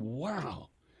said, wow.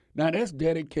 Now, that's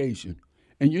dedication.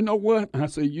 And you know what? I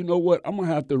said, you know what? I'm going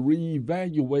to have to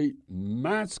reevaluate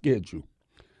my schedule.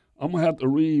 I'm going to have to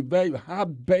reevaluate how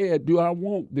bad do I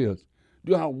want this?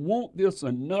 Do I want this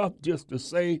enough just to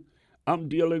say I'm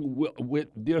dealing with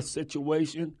this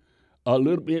situation a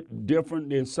little bit different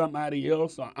than somebody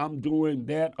else, or I'm doing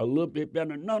that a little bit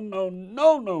better?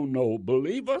 No,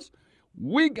 believers.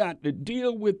 We got to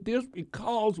deal with this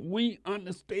because we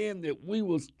understand that we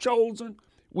was chosen,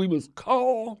 we was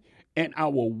called, and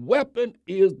our weapon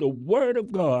is the word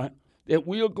of God that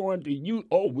we are going to use.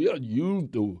 Oh, we'll use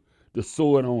the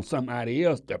sword on somebody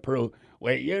else to prove,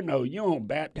 well, you don't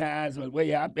baptize the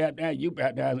way I baptize, you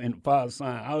baptize in the Father,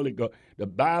 Son, Holy Ghost. The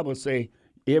Bible say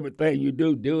everything you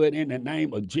do it in the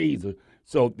name of Jesus.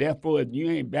 So therefore, if you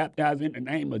ain't baptized in the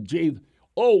name of Jesus,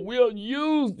 we'll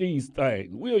use these things.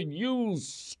 We'll use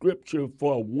scripture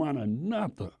for one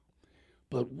another.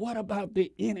 But what about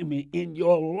the enemy in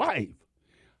your life?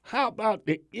 How about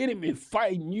the enemy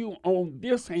fighting you on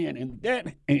this hand and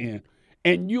that hand,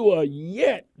 and you are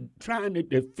yet trying to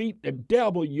defeat the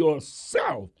devil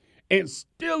yourself and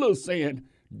still are saying,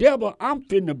 devil, I'm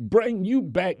finna bring you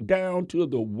back down to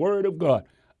the word of God.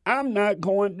 I'm not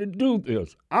going to do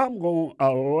this. I'm going to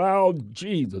allow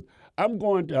Jesus. I'm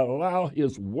going to allow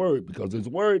his word, because his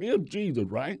word is Jesus,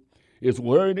 right? His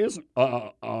word is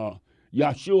Yahshua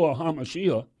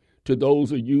HaMashiach to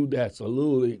those of you that's a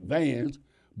little advanced,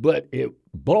 but it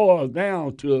boils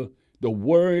down to the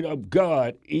word of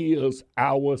God is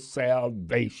our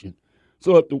salvation.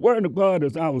 So if the word of God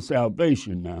is our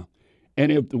salvation now,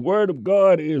 and if the word of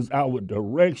God is our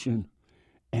direction,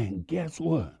 and guess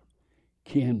what?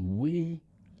 Can we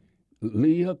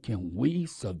live? Can we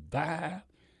survive?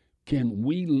 Can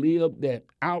we live that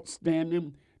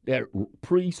outstanding, that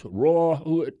priest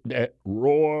royalhood, that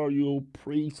royal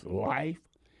priest life?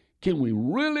 Can we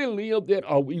really live that,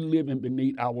 or are we living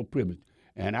beneath our privilege?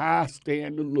 And I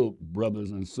stand to look,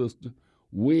 brothers and sisters,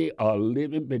 we are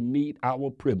living beneath our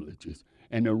privileges.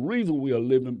 And the reason we are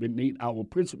living beneath our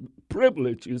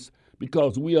privileges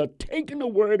because we are taking the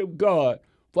word of God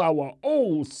for our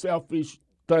own selfish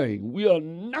thing. We are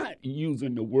not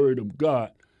using the word of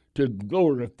God to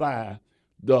glorify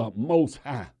the Most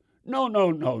High.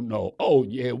 No. Oh,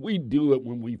 yeah, we do it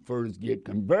when we first get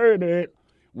converted,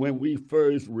 when we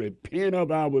first repent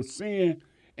of our sin,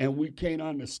 and we can't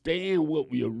understand what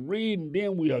we are reading,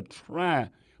 then we are trying.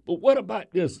 But what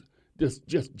about this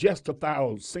just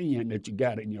justified sin that you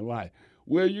got in your life?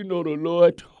 Well, the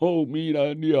Lord told me that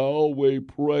I need to always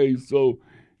pray, so,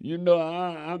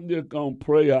 I'm just going to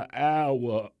pray an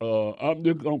hour. I'm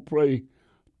just going to pray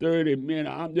 30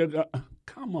 minutes.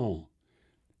 Come on.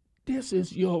 This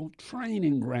is your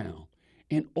training ground.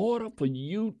 In order for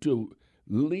you to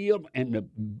live and to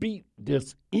beat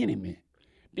this enemy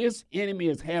is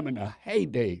having a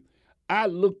heyday. I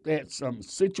looked at some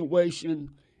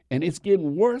situation, and it's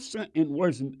getting worse and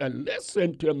worse.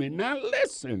 Listen to me. Now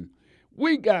listen.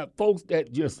 We got folks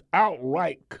that just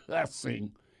outright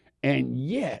cussing and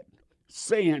yet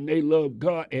saying they love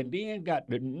God, and then got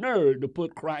the nerve to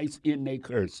put Christ in their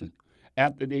cursing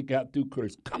after they got through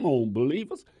cursing. Come on,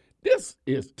 believers. This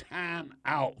is time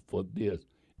out for this.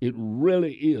 It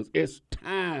really is. It's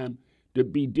time to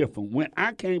be different. When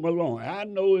I came along, I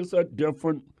know it's a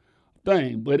different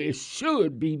thing, but it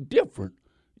should be different.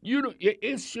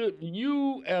 It should,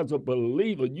 you as a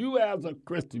believer, you as a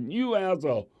Christian, you as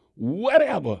a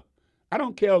whatever, I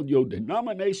don't care your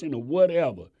denomination or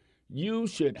whatever, you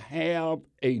should have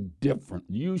a different.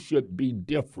 You should be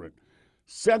different.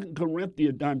 2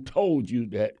 Corinthians done told you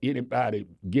that anybody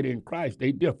get in Christ,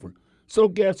 they different. So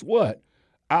guess what?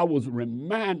 I was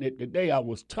reminded today, I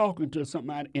was talking to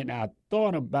somebody, and I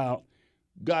thought about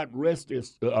God bless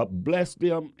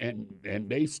them, and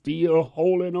they still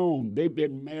holding on. They've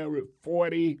been married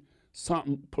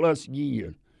 40-something plus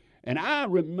years. And I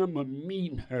remember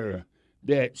meeting her,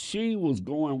 that she was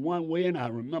going one way, and I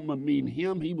remember meeting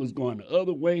him. He was going the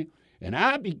other way. And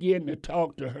I began to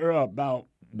talk to her about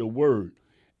the word.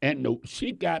 And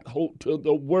she got hold to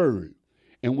the word.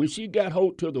 And when she got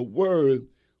hold to the word,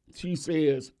 she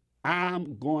says,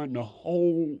 I'm going to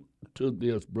hold to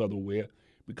this, Brother Ware,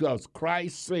 because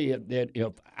Christ said that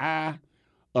if I,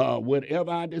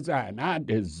 whatever I desire, and I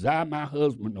desire my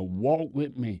husband to walk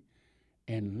with me,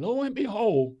 and lo and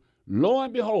behold,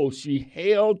 she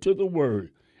held to the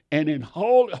word. And in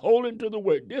holding to the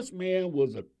word, this man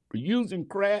was using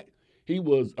crack. He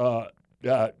was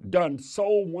done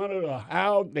sold one of the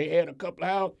house. They had a couple of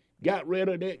houses, got rid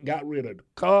of that, got rid of the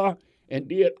car, and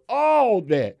did all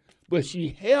that. But she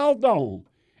held on.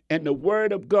 And the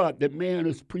word of God, the man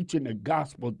is preaching the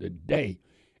gospel today.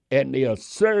 And they are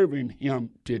serving him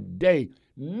today,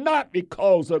 not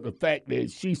because of the fact that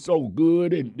she's so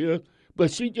good and this, but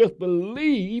she just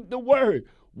believed the word.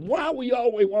 Why we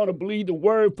always want to believe the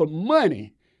word for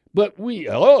money? But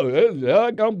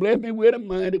God gonna bless me with the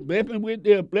money, bless me with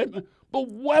this, bless me. But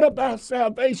what about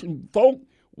salvation, folks?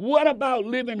 What about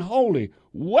living holy?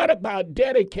 What about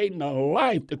dedicating a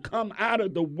life to come out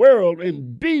of the world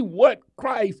and be what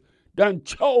Christ done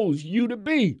chose you to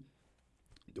be?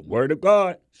 The word of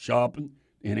God sharpened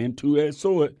and into that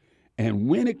sword. And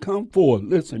when it come forth,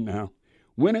 listen now,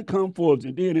 when it come forth,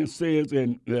 and then it says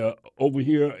in over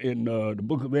here in the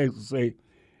book of Exodus, say,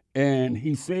 and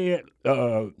he said,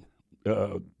 thou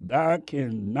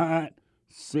cannot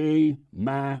see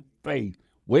my face.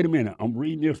 Wait a minute, I'm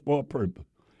reading this for a purpose.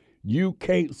 You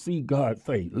can't see God's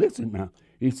face. Listen now.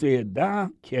 He said,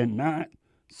 thou cannot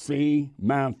see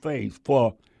my face,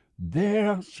 for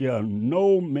there shall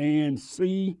no man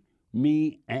see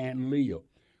me and live.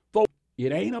 Folks,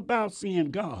 it ain't about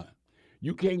seeing God.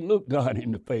 You can't look God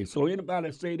in the face. So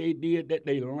anybody say they did that,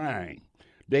 they lying.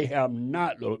 They have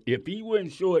not. If he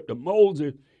wouldn't show it to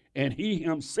Moses, and he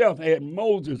himself had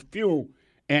Moses' funeral,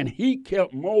 and he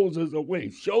kept Moses away,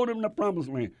 showed him the promised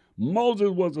land. Moses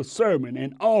was a servant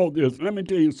and all this. Let me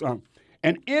tell you something.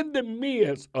 And in the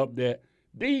midst of that,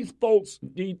 these folks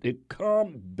need to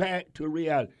come back to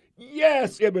reality.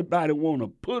 Yes, everybody want to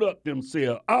put up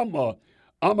themselves. I'm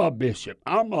a bishop.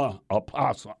 I'm a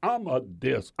apostle. I'm a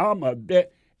this. I'm a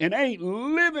that. And ain't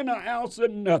living an ounce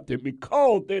of nothing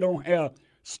because they don't have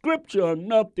scripture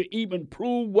enough to even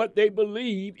prove what they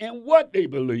believe and what they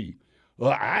believe.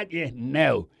 Well, I just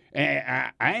know.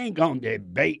 And I ain't going to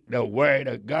debate the word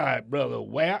of God, Brother.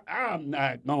 Well, I'm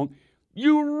not going to.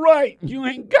 You're right. You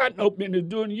ain't got no business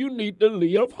doing it. You need to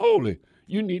live holy.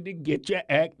 You need to get your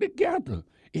act together.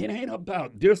 It ain't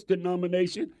about this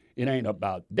denomination. It ain't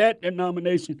about that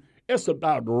denomination. It's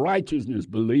about righteousness,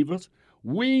 believers.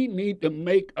 We need to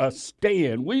make a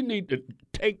stand. We need to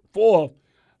take forth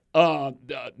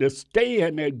the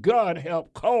stand that God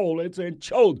have called us and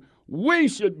chosen. We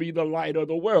should be the light of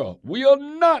the world. We are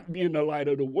not being the light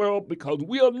of the world because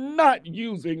we are not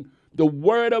using the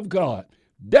word of God.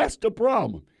 That's the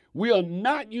problem. We are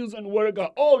not using the word of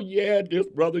God. Oh, yeah, this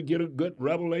brother get a good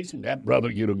revelation. That brother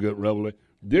get a good revelation.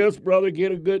 This brother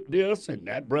get a good this, and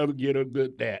that brother get a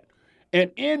good that.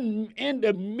 And in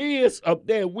the midst of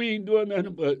that, we ain't doing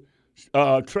nothing but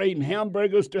trading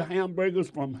hamburgers to hamburgers,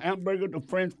 from hamburger to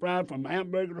french fry, from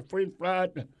hamburger to french fry,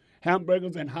 to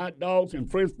hamburgers and hot dogs and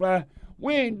french fry.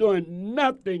 We ain't doing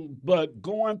nothing but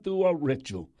going through a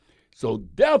ritual. So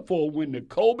therefore, when the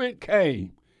COVID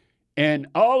came, and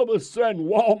all of a sudden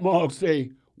Walmart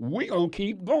say, we going to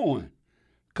keep going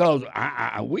because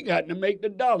we got to make the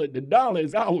dollar. The dollar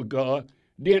is our God.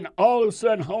 Then all of a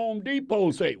sudden Home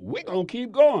Depot say, we going to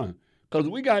keep going because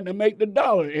we got to make the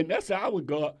dollar, and that's our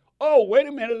God. Oh, wait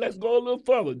a minute, let's go a little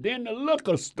further. Then the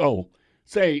liquor store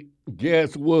say,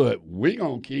 guess what? We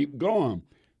going to keep going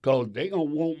because they going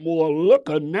to want more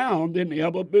liquor now than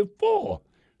ever before.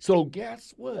 So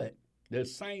guess what? The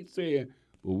saints said,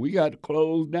 well, we got to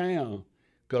close down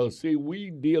because, see, we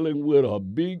dealing with a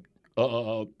big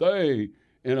thing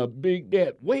and a big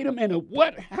debt. Wait a minute,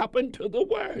 what happened to the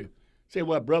word? Say,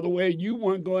 well, Brother Wade, you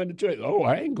weren't going to church. Oh,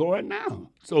 I ain't going now.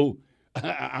 So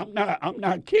I'm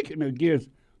not kicking against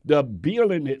the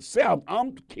building itself.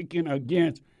 I'm kicking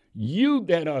against you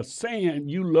that are saying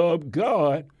you love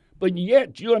God, but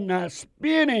yet you're not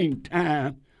spending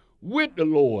time with the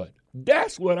Lord.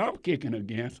 That's what I'm kicking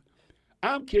against.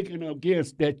 I'm kicking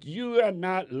against that you are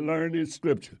not learning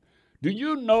scripture. Do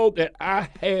you know that I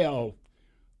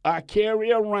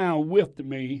carry around with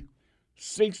me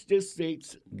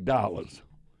 $66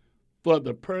 for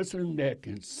the person that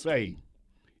can say,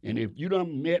 and if you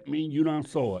done met me, you done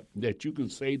saw it, that you can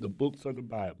say the books of the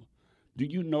Bible. Do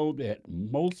you know that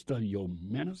most of your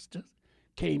ministers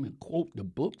came and quote the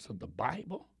books of the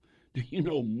Bible? Do you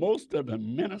know most of the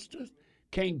ministers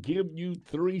can't give you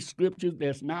 3 scriptures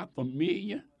that's not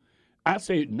familiar? I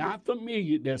say not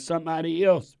familiar, that somebody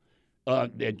else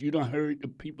that you done heard the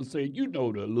people say, you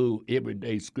know, the little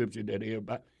everyday scripture that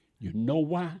everybody. You know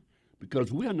why?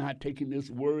 Because we're not taking this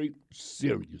word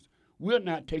serious. We're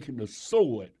not taking the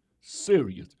sword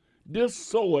serious. This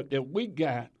sword that we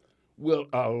got will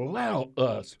allow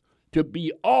us to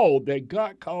be all that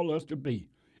God called us to be.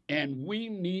 And we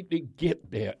need to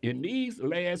get there. In these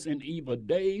last and evil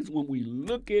days, when we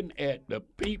looking at the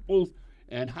peoples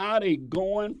and how they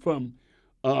going from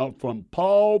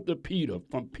Paul to Peter,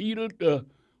 from Peter to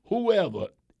whoever,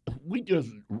 we just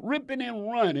ripping and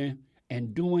running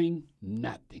and doing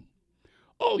nothing.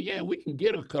 Oh, yeah, we can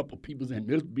get a couple people in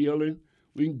this building.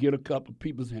 We can get a couple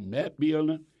people in that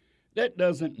building. That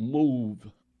doesn't move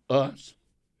us.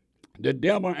 The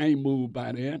devil ain't moved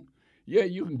by that. Yeah,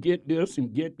 you can get this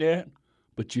and get that,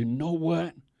 but you know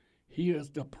what? Here's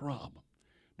the problem.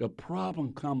 The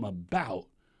problem come about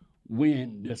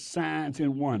when the signs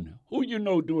and wonder. Who you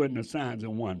know doing the signs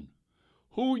and wonder?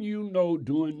 Who you know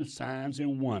doing the signs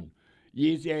and wonder?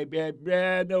 You say,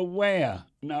 brother, where?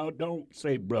 No, don't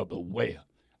say brother, where.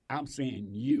 I'm saying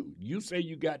you. You say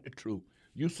you got the truth.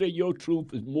 You say your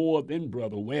truth is more than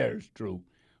brother where's truth.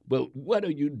 But what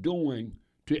are you doing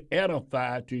to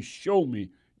edify, to show me?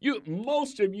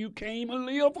 Most of you came and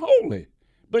live holy,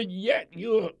 but yet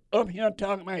you're up here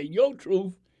talking about your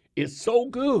truth is so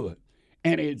good,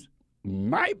 and it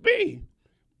might be,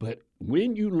 but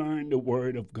when you learn the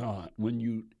word of God, when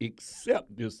you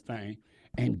accept this thing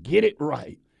and get it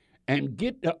right, and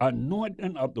get the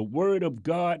anointing of the word of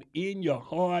God in your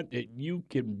heart that you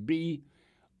can be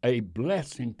a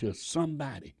blessing to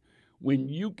somebody, when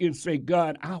you can say,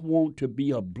 God, I want to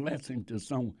be a blessing to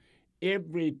someone.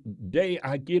 Every day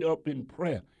I get up in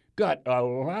prayer, God,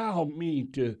 allow me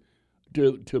to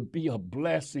be a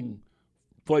blessing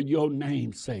for your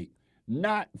name's sake.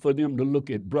 Not for them to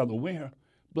look at Brother Ware,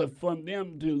 but for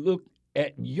them to look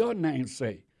at your name's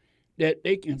sake. That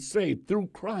they can say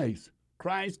through Christ,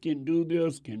 Christ can do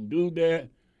this, can do that,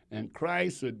 and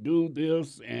Christ will do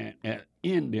this and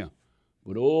in them.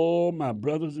 But oh, my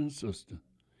brothers and sisters,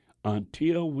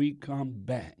 until we come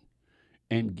back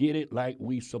and get it like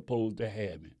we supposed to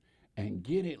have it, and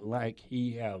get it like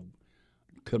he have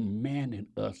commanded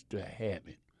us to have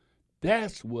it.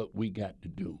 That's what we got to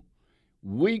do.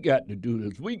 We got to do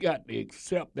this. We got to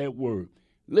accept that word.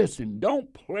 Listen,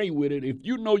 don't play with it. If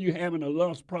you know you're having a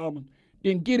lust problem,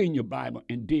 then get in your Bible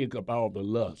and dig up all the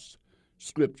lust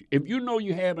scripture. If you know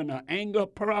you're having an anger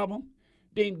problem,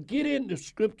 then get in the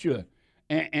scripture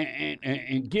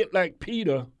and get like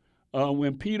Peter.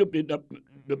 When Peter,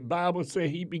 the Bible said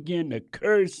he began to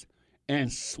curse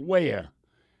and swear.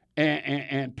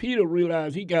 And Peter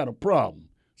realized he got a problem.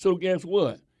 So guess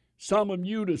what? Some of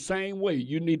you the same way.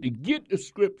 You need to get the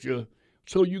scripture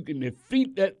so you can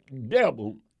defeat that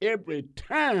devil every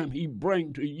time he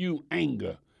brings to you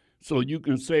anger. So you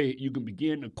can say, you can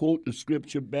begin to quote the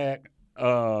scripture back.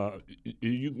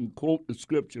 You can quote the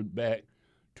scripture back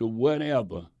to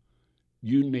whatever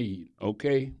you need,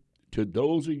 okay? To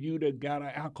those of you that got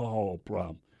an alcohol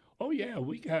problem. Oh, yeah,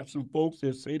 we got some folks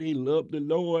that say they love the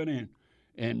Lord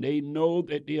and they know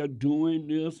that they are doing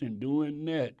this and doing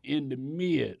that in the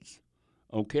midst,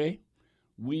 okay?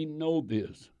 We know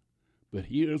this, but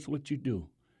here's what you do.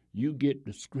 You get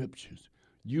the scriptures.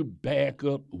 You back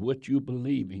up what you're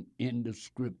believing in the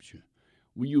scripture.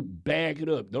 When you back it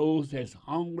up, those that's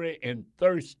hungry and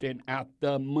thirsting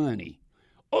after money.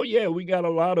 Oh, yeah, we got a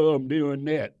lot of them doing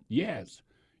that. Yes,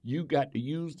 you got to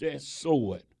use that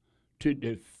sword to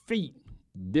defeat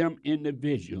them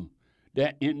individuals,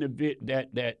 that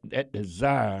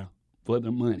desire for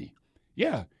the money.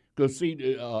 Yeah, because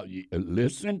see,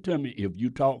 listen to me, if you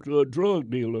talk to a drug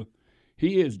dealer,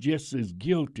 he is just as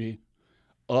guilty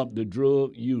of the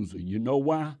drug user. You know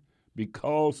why?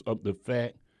 Because of the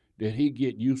fact that he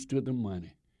get used to the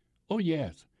money. Oh,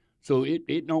 yes. So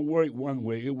it don't work one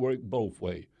way, it works both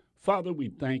ways. Father, we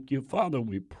thank you. Father,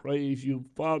 we praise you.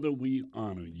 Father, we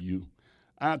honor you.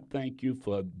 I thank you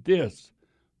for this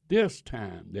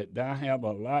time that thou have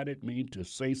allotted me to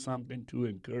say something to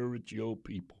encourage your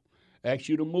people. Ask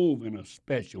you to move in a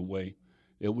special way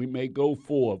that we may go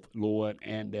forth, Lord,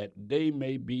 and that they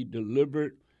may be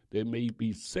delivered, they may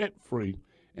be set free,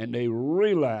 and they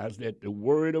realize that the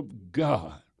word of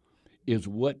God is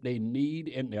what they need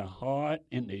in their heart,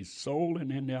 in their soul,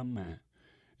 and in their mind.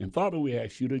 And Father, we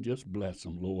ask you to just bless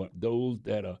them, Lord, those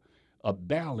that are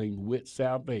battling with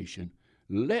salvation.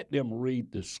 Let them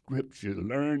read the scripture,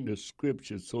 learn the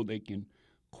scripture so they can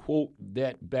quote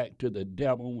that back to the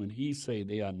devil when he say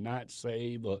they are not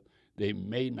saved or they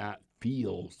may not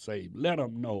feel saved. Let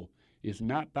them know it's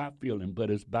not by feeling, but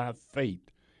it's by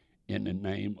faith. In the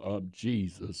name of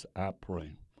Jesus, I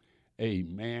pray.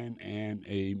 Amen and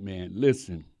amen.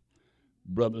 Listen,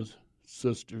 brothers,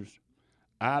 sisters,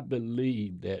 I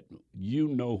believe that you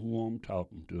know who I'm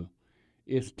talking to.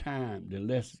 it's time that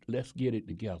let's get it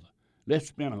together. Let's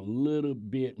spend a little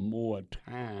bit more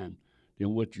time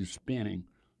than what you're spending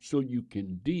so you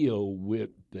can deal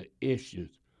with the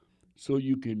issues, so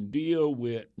you can deal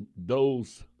with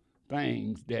those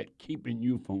things that keeping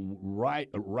you from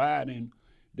riding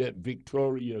that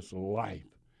victorious life.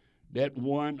 That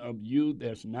one of you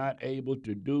that's not able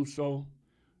to do so,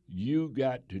 you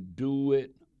got to do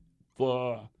it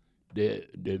for the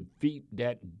defeat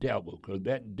that devil, because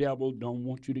that devil don't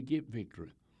want you to get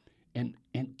victory. And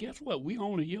guess what? We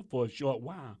only here for a short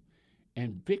while,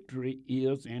 and victory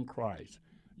is in Christ.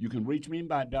 You can reach me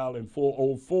by dialing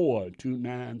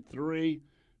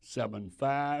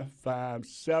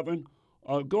 404-293-7557,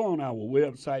 or go on our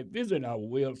website, visit our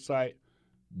website,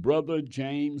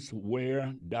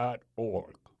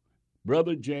 brotherjamesware.org.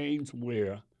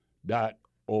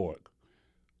 brotherjamesware.org.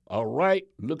 All right,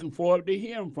 looking forward to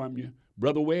hearing from you.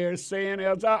 Brother Ware is saying,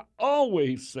 as I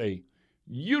always say,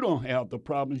 you don't have the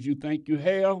problems you think you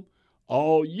have.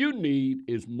 All you need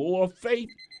is more faith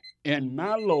in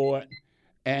my Lord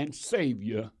and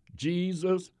Savior,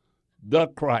 Jesus the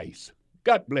Christ.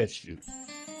 God bless you.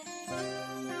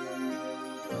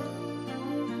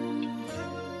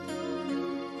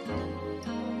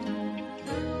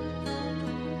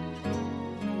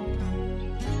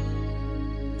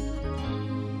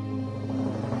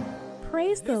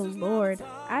 Praise the Lord.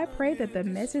 I pray that the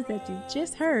message that you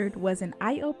just heard was an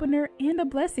eye-opener and a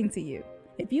blessing to you.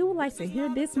 If you would like to hear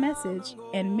this message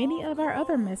and many of our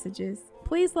other messages,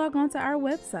 please log on to our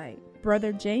website,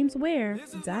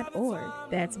 brotherjamesware.org.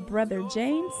 That's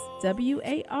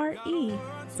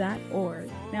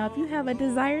brotherjamesware.org. Now, if you have a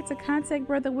desire to contact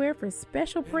Brother Ware for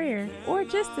special prayer or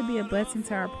just to be a blessing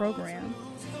to our program,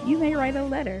 you may write a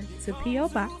letter to P.O.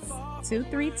 Box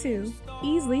 232,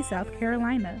 Easley, South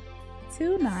Carolina,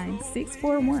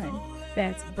 29641.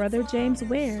 That's Brother James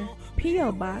Ware,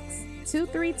 P.O. Box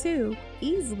 232,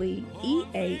 Easley,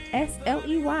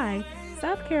 EASLEY,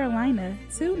 South Carolina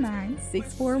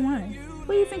 29641.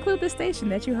 Please include the station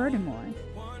that you heard him on.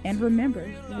 And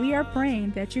remember, we are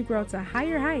praying that you grow to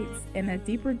higher heights and a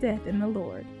deeper depth in the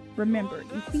Lord. Remember,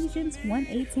 Ephesians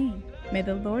 1:18. May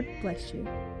the Lord bless you.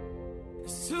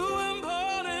 It's too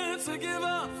important to give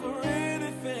up for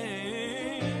anything.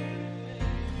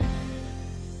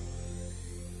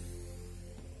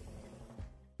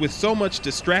 With so much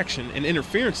distraction and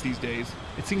interference these days,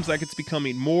 it seems like it's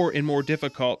becoming more and more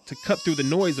difficult to cut through the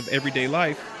noise of everyday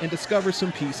life and discover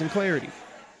some peace and clarity.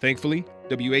 Thankfully,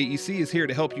 WAEC is here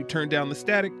to help you turn down the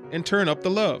static and turn up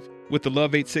the love. With the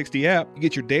Love 860 app, you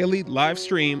get your daily live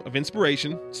stream of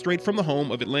inspiration straight from the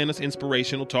home of Atlanta's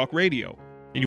inspirational talk radio.